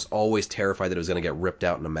out, and I was always terrified that it was going to get ripped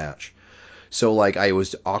out in a match. So like I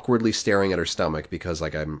was awkwardly staring at her stomach, because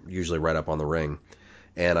like I'm usually right up on the ring,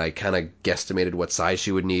 and I kind of guesstimated what size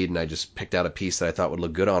she would need, and I just picked out a piece that I thought would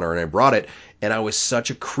look good on her, and I brought it, and I was such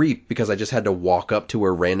a creep because I just had to walk up to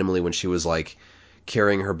her randomly when she was like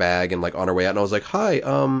carrying her bag and like on her way out, and I was like, "Hi,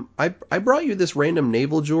 I brought you this random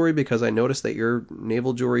navel jewelry because I noticed that your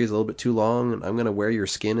navel jewelry is a little bit too long, and I'm gonna wear your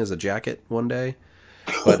skin as a jacket one day."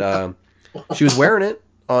 But she was wearing it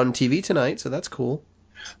on TV tonight, so that's cool.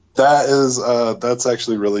 That's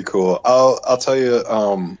actually really cool. I'll tell you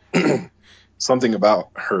something about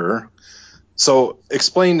her. So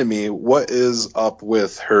explain to me what is up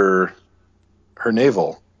with her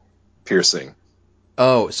navel piercing.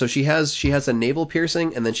 Oh, so she has a navel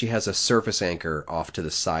piercing, and then she has a surface anchor off to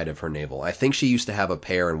the side of her navel. I think she used to have a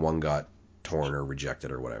pair, and one got torn or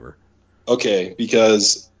rejected or whatever. Okay,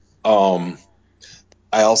 because I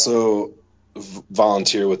also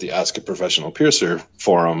volunteer with the Ask a Professional Piercer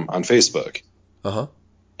forum on Facebook. Uh-huh.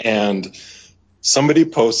 And somebody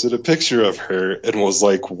posted a picture of her and was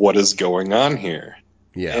like, "What is going on here?"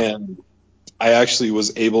 Yeah. And I actually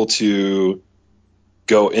was able to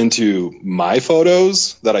go into my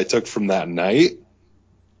photos that I took from that night,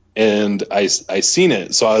 and I seen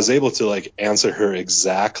it. So I was able to like answer her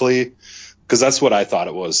exactly, because that's what I thought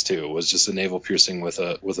it was too. It was just a navel piercing with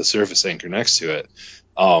a surface anchor next to it.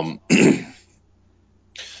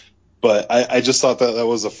 But I just thought that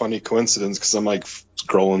was a funny coincidence, because I'm like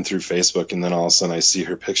scrolling through Facebook, and then all of a sudden I see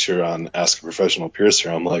her picture on Ask a Professional Piercer.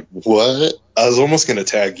 I'm like, what? I was almost going to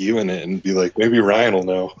tag you in it and be like, maybe Ryan will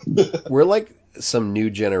know. We're like some new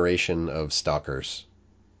generation of stalkers.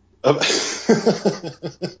 Oh,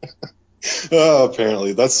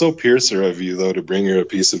 apparently. That's so Piercer of you, though, to bring her a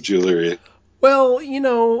piece of jewelry. Well,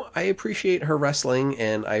 I appreciate her wrestling,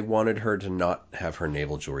 and I wanted her to not have her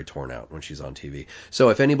navel jewelry torn out when she's on TV. So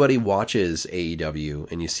if anybody watches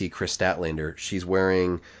AEW and you see Chris Statlander, she's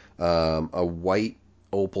wearing a white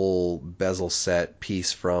opal bezel set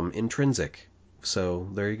piece from Intrinsic. So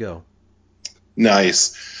there you go.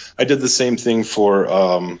 Nice. I did the same thing for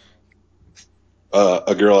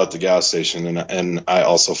a girl at the gas station, and I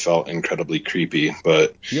also felt incredibly creepy.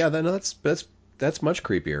 But yeah, that's much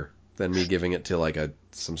creepier than me giving it to like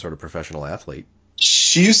some sort of professional athlete.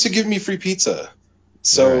 She used to give me free pizza,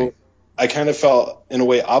 so right. I kind of felt in a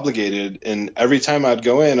way obligated. And every time I'd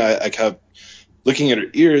go in, I kept looking at her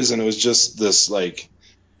ears, and it was just this like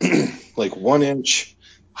like 1-inch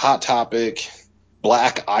Hot Topic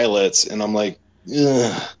black eyelets, and I'm like,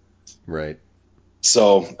 ugh. Right.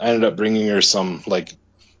 So I ended up bringing her some like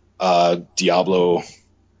Diablo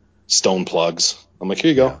stone plugs. I'm like, here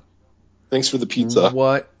you go. Thanks for the pizza.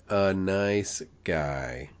 What a nice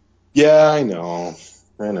guy. Yeah, I know.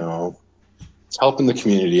 It's helping the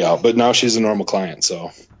community out, but now she's a normal client,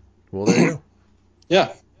 so. Well, there you go.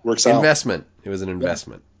 Yeah, works out. Investment. It was an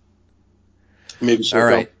investment. Yeah. Maybe she'll All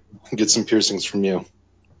right. get some piercings from you.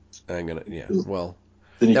 I'm gonna, well,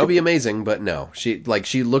 that would be amazing, but no. She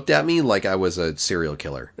looked at me like I was a serial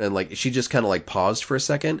killer, and like she just kind of like paused for a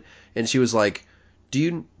second, and she was like, "Do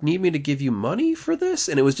you need me to give you money for this?"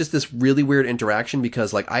 And it was just this really weird interaction,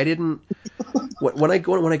 because like I didn't. When I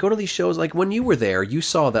go to these shows, like when you were there, you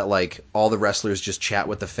saw that like all the wrestlers just chat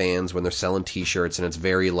with the fans when they're selling T-shirts, and it's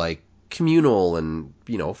very like communal and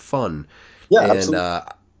fun. Yeah, and absolutely.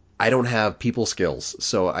 I don't have people skills,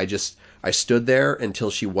 so I stood there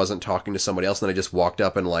until she wasn't talking to somebody else, and then I just walked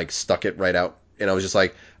up and like stuck it right out. And I was just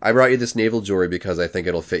like, I brought you this navel jewelry because I think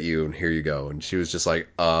it'll fit you, and here you go. And she was just like,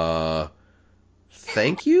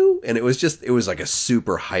 thank you. And it was like a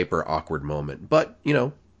super hyper awkward moment. But, you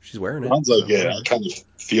know, she's wearing it. Sounds like it. I kind of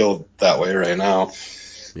feel that way right now.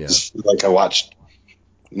 Yeah. Like I watched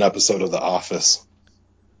an episode of The Office.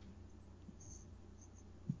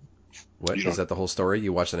 What? Is that the whole story?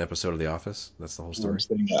 You watched an episode of The Office? That's the whole story?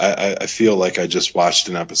 I feel like I just watched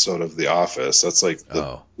an episode of The Office. That's like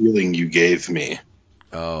the feeling you gave me.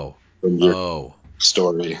 Oh. From your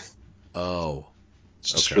story. Oh.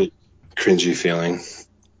 It's just really cringy feeling.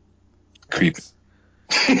 Creepy.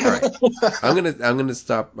 All right. I'm gonna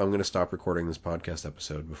stop recording this podcast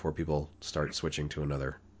episode before people start switching to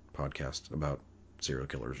another podcast about serial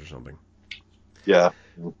killers or something. Yeah.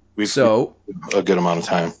 We've a good amount of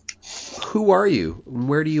time. Who are you?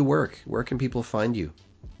 Where do you work? Where can people find you?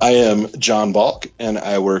 I am John Balk, and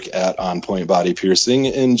I work at On Point Body Piercing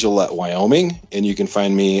in Gillette, Wyoming. And you can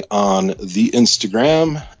find me on the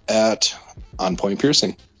Instagram at On Point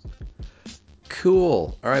Piercing.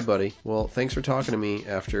 Cool. All right, buddy. Well, thanks for talking to me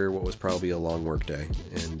after what was probably a long work day.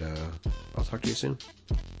 And I'll talk to you soon.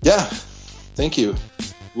 Yeah. Thank you.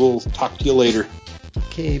 We'll talk to you later.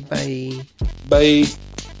 Okay, bye. Bye.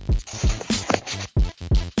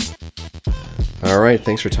 All right,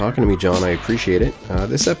 thanks for talking to me, John. I appreciate it.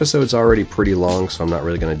 This episode's already pretty long, so I'm not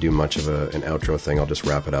really going to do much of an outro thing. I'll just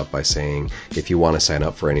wrap it up by saying if you want to sign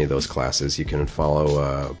up for any of those classes, you can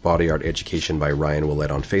follow Body Art Education by Ryan Willett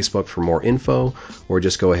on Facebook for more info, or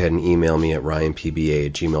just go ahead and email me at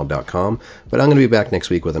ryanpba@gmail.com. But I'm going to be back next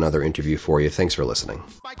week with another interview for you. Thanks for listening.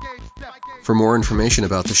 For more information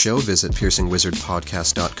about the show, visit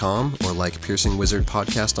piercingwizardpodcast.com or like Piercing Wizard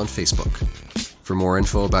Podcast on Facebook. For more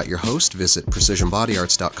info about your host, visit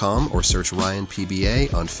precisionbodyarts.com or search Ryan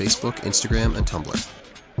PBA on Facebook, Instagram, and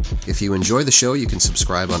Tumblr. If you enjoy the show, you can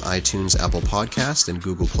subscribe on iTunes, Apple Podcast, and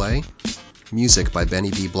Google Play. Music by Benny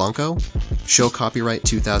B. Blanco. Show copyright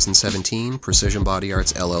 2017, Precision Body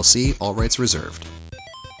Arts LLC, all rights reserved.